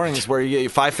 Sway in the morning is where you get your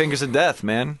 5 fingers of death,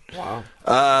 man.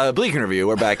 Wow. Bleak Interview.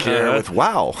 We're back here with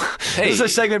Wow. Hey. This is a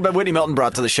segment that Whitney Melton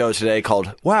brought to the show today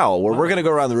called Wow, where we're going to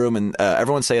go around the room and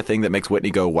everyone say a thing that makes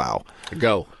Whitney go wow.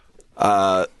 Go.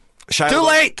 Too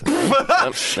late!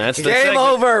 That's the Game segment.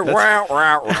 over. Wow,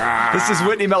 wow, wow. This is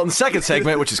Whitney Melton's second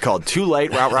segment, which is called Too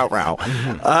Late, Row.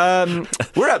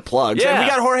 We're at Plugs, and Yeah. we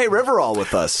got Jorge Riverall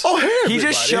with us. Oh, hey, He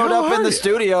just everybody. showed How up in are the you?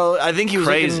 studio. I think he was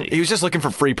Crazy. he was just looking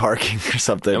for free parking or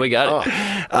something. And we got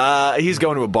it. He's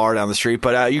going to a bar down the street,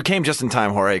 but you came just in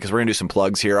time, Jorge, because we're going to do some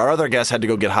plugs here. Our other guests had to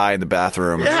go get high in the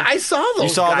bathroom. Yeah, I saw those You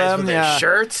saw guys them? with their Yeah.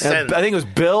 shirts and I think it was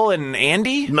Bill and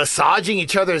Andy. massaging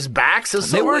each other's backs. It's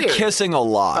so They were weird. kissing a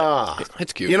lot.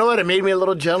 It's cute. You know what? It made me a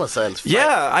little jealous.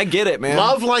 Yeah, I get it, man.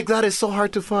 Love like that is so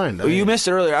hard to find. Well, you missed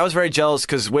it earlier. I was very jealous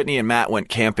because Whitney and Matt went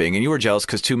camping, and you were jealous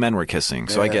because 2 men were kissing.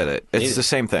 So I get it. It's the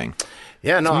same thing.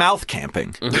 yeah, no, Mouth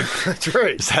camping. that's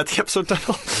right. Is that the episode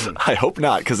title? I hope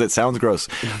not, because it sounds gross.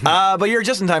 But you're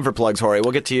just in time for plugs, Jorge.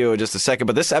 We'll get to you in just a second.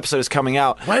 But this episode is coming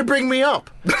out Why bring me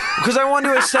up? because I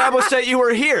wanted to establish that you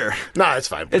were here. No, it's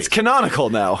fine. It's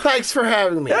canonical now. Thanks for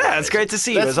having me. Yeah, it's great to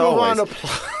see you, Let's as move always. on to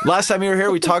Last time you were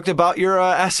here, we talked about your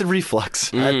acid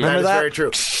reflux. Remember That is that? very true.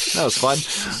 That was fun.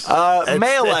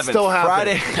 May 11th, it's still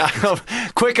Friday. happening.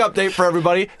 Quick update for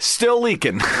everybody. Still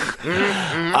leaking.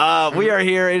 We are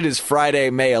here. It is Friday. Friday,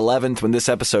 May 11th, when this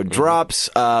episode drops.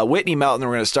 Whitney Melton,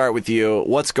 we're going to start with you.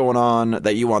 What's going on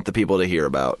that you want the people to hear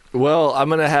about? Well, I'm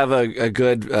going to have a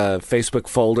good Facebook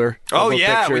folder. Oh, of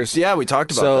yeah. pictures. We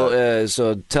talked about that.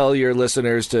 So tell your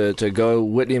listeners to go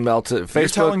Whitney Melton. Facebook. You're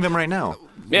telling them right now.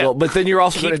 Yeah. Well, but then you're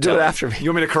also going to do it after me.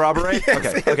 You want me to corroborate?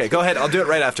 Okay, go ahead. I'll do it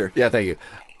right after. Yeah, thank you.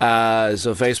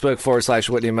 So Facebook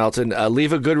 /Whitney Melton.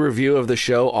 Leave a good review of the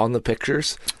show on the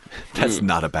pictures. That's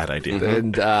not a bad idea.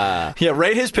 And yeah,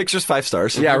 rate his pictures 5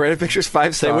 stars. yeah, rate pictures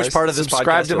 5 stars. Say which part of this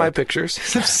subscribe podcast to you my like. pictures.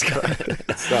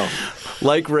 Subscribe. So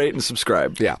Like, rate, and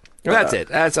subscribe. yeah, that's it.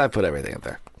 I put everything up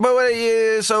there. But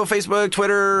so Facebook,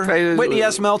 Twitter, Whitney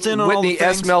S. Melton. On all Whitney the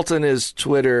S. things. Melton is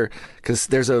Twitter because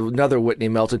there's another Whitney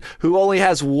Melton who only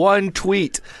has one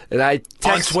tweet, and I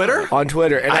text On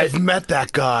Twitter? and I've met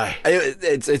that guy.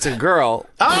 it's a girl,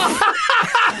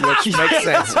 which makes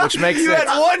sense. You had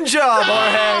one job,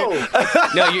 Jorge.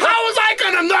 No, you, How was I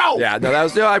gonna know? Yeah,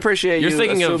 no, I appreciate You're you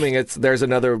thinking of- assuming there's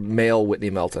another male Whitney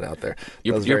Melton out there.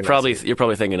 That was you're very nice.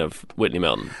 probably thinking of Whitney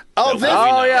Melton. Oh, this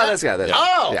Oh yeah, that's guy.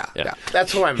 Oh. yeah.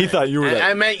 That's who I meant. thought you were that-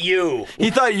 I meant you. He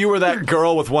thought you were that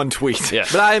girl with one tweet. Yeah.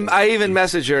 But I even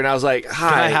messaged her and I was like,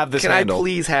 "Hi, I have this Can handle?" I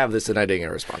please have this?" And I didn't get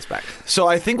a response back. So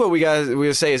I think what we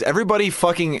gotta say is everybody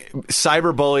fucking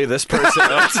cyberbully this person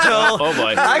until. Oh,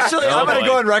 boy. Actually, Oh, I'm gonna boy.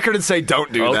 go on record and say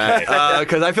don't do Okay. that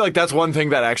because I feel like that's one thing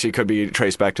that actually could be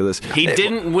traced back to this. He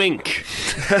didn't wink.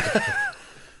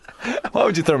 Why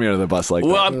would you throw me under the bus like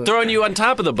Well, that? I'm throwing you on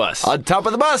top of the bus. On top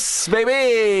of the bus,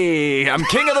 baby! I'm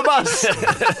king of the bus.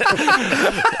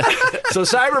 So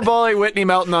cyberbully Whitney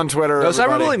Melton on Twitter. No,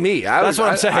 everybody. cyberbully me. That's what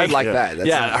I'm saying. I'd like that. That's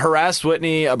yeah, harass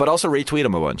Whitney, but also retweet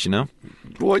him a bunch. You know,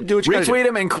 do what you gotta do. retweet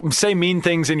him and say mean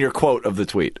things in your quote of the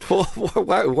tweet. Well,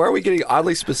 why are we getting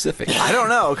oddly specific? I don't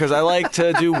know because I like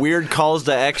to do weird calls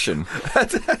to action.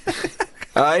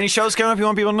 Any shows coming up you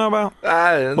want people to know about?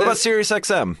 What about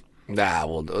SiriusXM? Nah,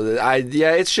 well,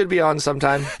 it should be on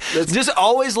sometime. Just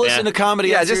always listen to comedy.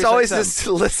 Yeah, on just always SiriusXM. just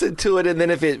listen to it, and then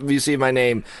if you see my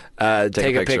name,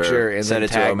 take a picture and send then it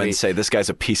to tag him me. and say this guy's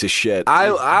a piece of shit.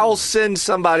 I'll send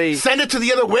somebody. Send it to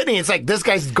the other Whitney. It's like this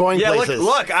guy's going yeah, places.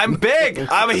 look, I'm big.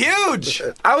 I'm huge.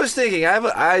 I was thinking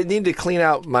I need to clean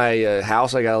out my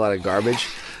house. I got a lot of garbage.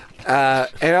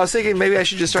 And I was thinking maybe I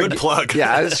should just start. Good plug.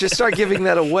 Yeah, I just start giving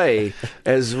that away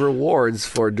as rewards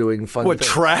for doing fun. What, things.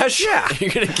 trash? Yeah.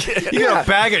 You're gonna get Yeah. a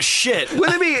bag of shit.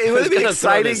 Wouldn't it be gonna throw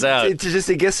exciting this out. to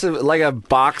just get some, like a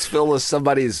box filled with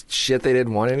somebody's shit they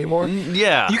didn't want anymore?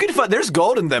 Yeah. You can find there's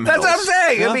gold in them. That's what I'm hills.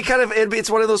 saying. Yeah. It's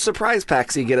one of those surprise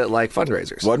packs you get at like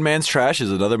fundraisers. One man's trash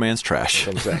is another man's trash.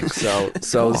 I'm saying. So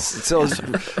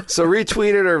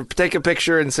retweet it or take a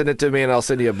picture and send it to me, and I'll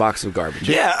send you a box of garbage.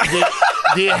 Yeah.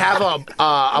 Do you have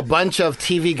a bunch of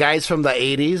TV guys from the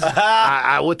 80s?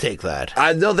 I would take that.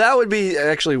 I know that would be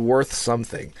actually worth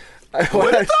something.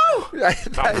 Would it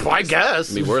though? I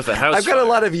guess. be worth a house. I've got a fire.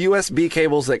 lot of USB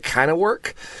cables that kind of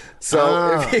work.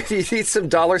 So if you need some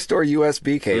dollar store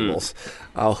USB cables,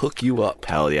 I'll hook you up.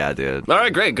 Hell yeah, dude. All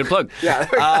right, great, good plug.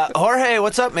 Yeah. Jorge,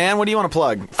 what's up, man? What do you want to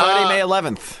plug? Friday, May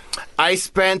 11th. I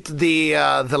spent the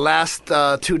last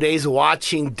 2 days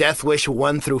watching Death Wish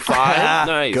 1 through 5.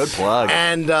 Nice. Good plug.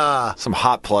 And Some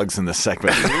hot plugs in this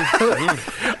segment.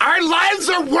 our lives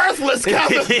are worthless,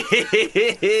 Kevin.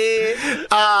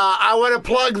 I want to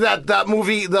plug that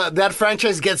movie. That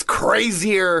franchise gets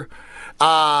crazier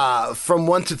from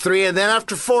 1 to 3, and then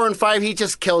after 4 and 5, he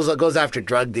just goes after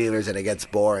drug dealers, and it gets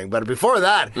boring. But before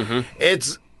that,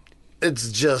 it's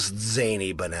just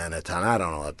zany banana time. I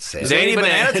don't know what to say. Zany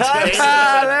banana time?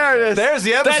 There it is. There's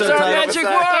the episode That's our title. magic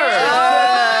word.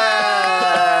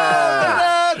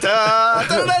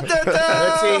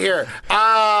 Let's see here.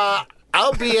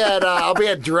 I'll be at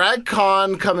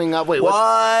DragCon coming up. Wait,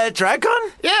 What?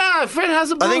 DragCon? Yeah, Fred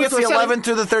has a booth. I think it's the We're selling- 11th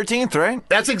through the 13th, right?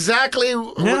 That's exactly.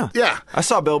 Yeah. I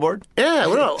saw a billboard. Yeah,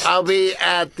 well, I'll be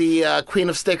at the Queen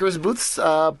of Stickers booths,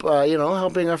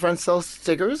 helping our friends sell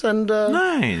stickers. And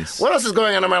Nice. what else is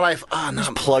going on in my life? Oh, no.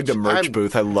 Plugged a merch I'm-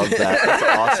 booth. I love that. That's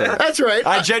awesome. That's right.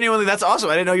 That's awesome.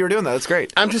 I didn't know you were doing that. That's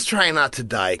great. I'm just trying not to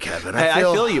die, Kevin. Hey, I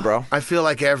feel you, bro. I feel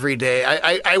like every day.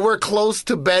 I wear clothes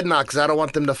to bed now because I don't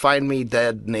want them to find me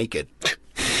dead naked.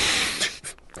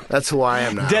 That's who I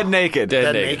am now. Dead naked.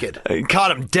 Dead naked.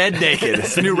 Caught him dead naked.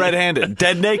 It's the new red-handed.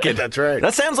 Dead naked. That's right.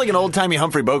 That sounds like an old-timey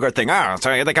Humphrey Bogart thing. Oh,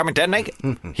 sorry, they caught me dead naked.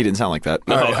 He didn't sound like that.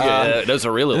 Oh, yeah, those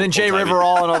are really. And then Jay old-timey.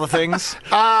 Riverall and all the things.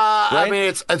 I mean,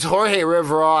 it's Jorge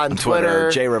Riverall on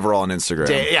Twitter. Jay Riverall on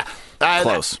Instagram. Yeah.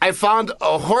 Close. I found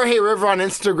Jorge River on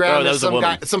Instagram. Oh, that was a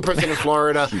woman. Some person in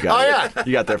Florida. You got it.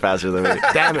 You got there faster than me.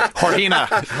 Damn it. Jorgina.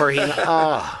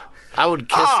 Jorgina. I would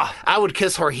kiss. I would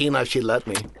kiss Jorgina if she let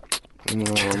me.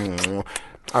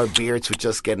 Our beards would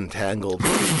just get entangled.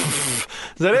 Is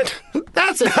that it?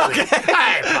 That's it. Okay.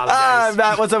 I apologize.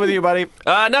 Matt, what's up with you, buddy?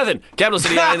 Nothing. Capital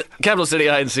City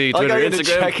INC, Twitter, I had to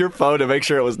Instagram. check your phone to make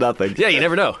sure it was nothing. Yeah, you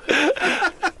never know.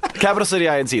 Capital City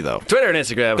INC, though. Twitter and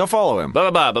Instagram. Go follow him. Blah,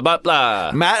 blah, blah, blah,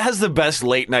 blah. Matt has the best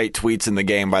late night tweets in the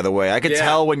game, by the way. I could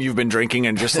tell when you've been drinking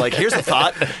and just like, here's a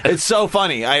thought. It's so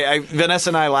funny. Vanessa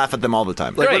and I laugh at them all the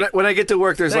time. Like Great. when I get to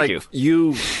work, there's Thank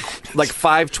you like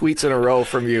 5 tweets in a row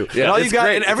from you. And all it's you got,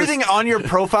 great. and everything on your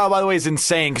profile, by the way, is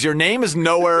insane because your name is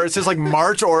nowhere. It says like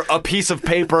March or a piece of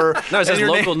paper. No, it says And your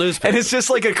local newspaper. and it's just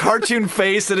like a cartoon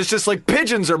face, and it's just like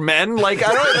pigeons are men. Like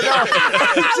I don't even know.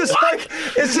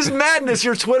 It's just madness.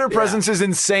 Your Twitter presence is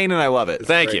insane, and I love it.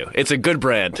 Thank you. It's a good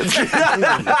brand.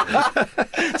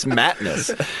 It's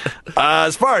madness.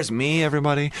 As far as me,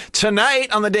 everybody,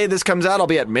 tonight on the day this comes out, I'll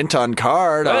be at Mint on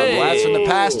Card on Hey. Blast from the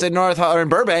Past in in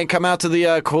Burbank. Come out to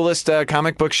the coolest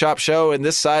comic book shop show in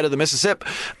this side of the Mississippi.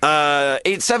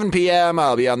 7 p.m.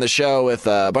 I'll be on the show with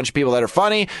a bunch of people that are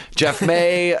funny. Jeff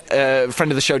May,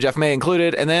 friend of the show, Jeff May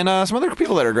included, and then some other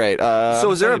people that are great.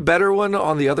 So is there a better one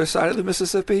on the other side of the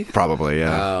Mississippi? Probably,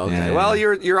 yeah. Oh, okay. Yeah. Well,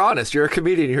 you're honest. You're a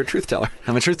comedian. You're a truth teller.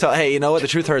 I'm a truth teller. Hey, you know what? The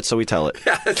truth hurts, so we tell it.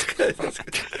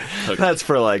 That's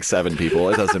for like 7 people.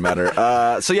 It doesn't matter.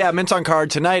 So yeah, Mint on Card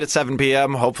tonight at 7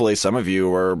 p.m. Hopefully some of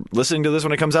you are listening to this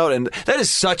when it comes out. And that is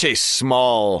such a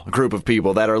small group of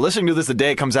people that are listening to this the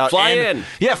day it comes out. Fly And- in.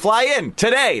 Yeah, fly in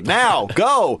today, now.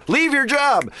 Go. Leave your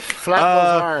job. Flap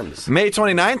those arms. May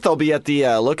 29th, I'll be at the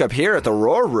Look Up Here at the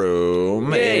Roar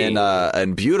Room Yay.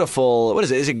 in beautiful, what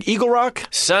is it? Is it Eagle Rock?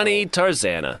 Sunny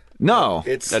Tarzana. No.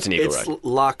 That's an Eagle It's Rock.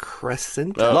 La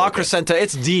Crescent. La Crescenta.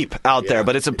 It's deep out there,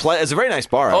 but it's a very nice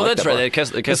bar. I Oh, like that's that right. bar. The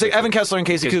Kessler- It's like Evan Kessler and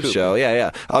Casey Coops show. Yeah.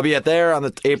 I'll be at there on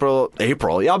the April.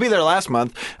 Yeah, I'll be there last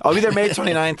month. I'll be there May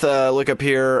 29th. Look Up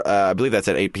Here. I believe that's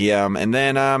at 8 p.m. And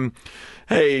then,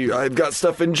 hey, I've got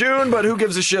stuff in June, but who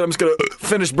gives a shit? I'm just going to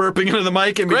finish burping into the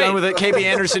mic and be Great. done with it. KB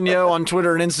Anderson Yo on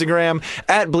Twitter and Instagram.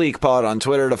 At BleakPod on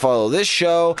Twitter to follow this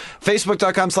show.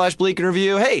 Facebook.com/Bleak and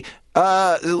Review. Hey,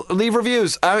 leave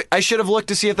reviews. I should have looked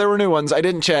to see if there were new ones. I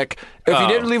didn't check. If you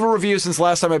didn't leave a review since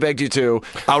last time I begged you to,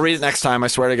 I'll read it next time. I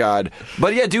swear to God.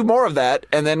 But yeah, do more of that,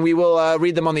 and then we will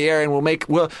read them on the air, and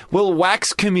we'll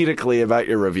wax comedically about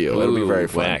your review. It'll be very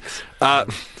fun. wax.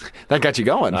 That got you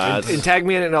going. And tag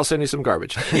me in it, and I'll send you some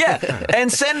garbage. Yeah,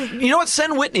 and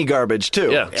send Whitney garbage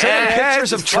too. Yeah. Send him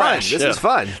pictures of trash. This is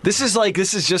fun. This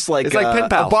is just like It's like pen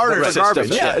pals, a barter but for system.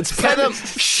 garbage. Yeah, it's Send them-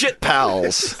 shit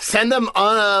pals. Send them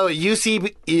on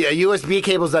USB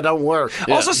cables that don't work.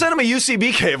 Also, send him a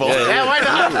UCB cable. Yeah, why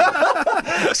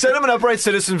not? Send him an Upright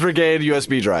Citizens Brigade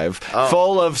USB drive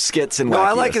full of skits and. No,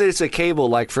 I wackiness. like it. It's a cable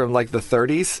like from like the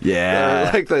 30s.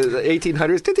 Yeah. Like the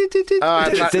 1800s.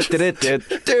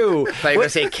 Do. I thought you were going to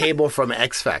say cable from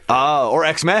X Factor. Or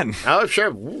X-Men. Oh,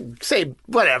 sure. Say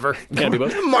whatever. Can't be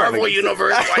both. Marvel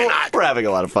Universe, why not? We're having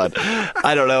a lot of fun.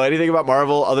 I don't know anything about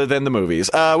Marvel other than the movies.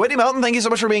 Whitney Melton, thank you so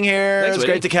much for being here. Thanks, It's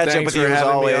great Whitney. to catch up Thanks with for you as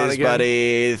having me on always, again.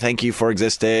 buddy. Thank you for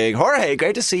existing. Jorge,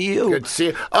 great to see you. Good to see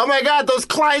you. Oh my God, those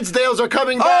Clydesdales are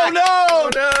coming Oh back.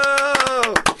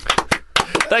 no!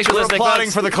 Thanks for We're listening,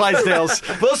 applauding folks. for the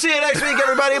Clydesdales. We'll see you next week,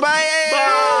 everybody. Bye.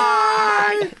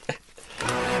 Bye.